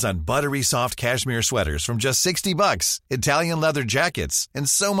your hands on buttery soft cashmere sweaters from just $60, Italian leather jackets, and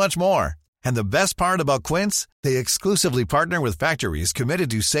so much more. And the best part about Quince, they exclusively partner with factories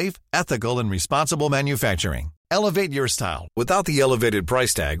committed to safe, ethical, and responsible manufacturing. Elevate your style without the elevated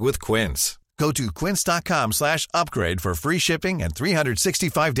price tag with Quince. Go to quince.com/upgrade for free shipping and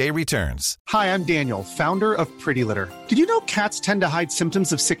 365-day returns. Hi, I'm Daniel, founder of Pretty Litter. Did you know cats tend to hide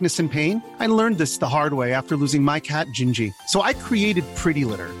symptoms of sickness and pain? I learned this the hard way after losing my cat, Gingy. So I created Pretty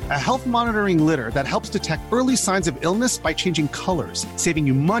Litter, a health monitoring litter that helps detect early signs of illness by changing colors, saving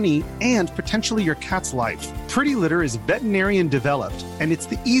you money and potentially your cat's life. Pretty Litter is veterinarian developed, and it's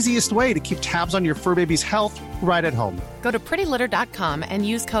the easiest way to keep tabs on your fur baby's health right at home. Go to prettylitter.com and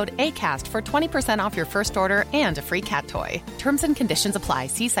use code ACAST for 20% off your first order and a free cat toy. Terms and conditions apply.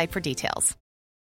 See site for details.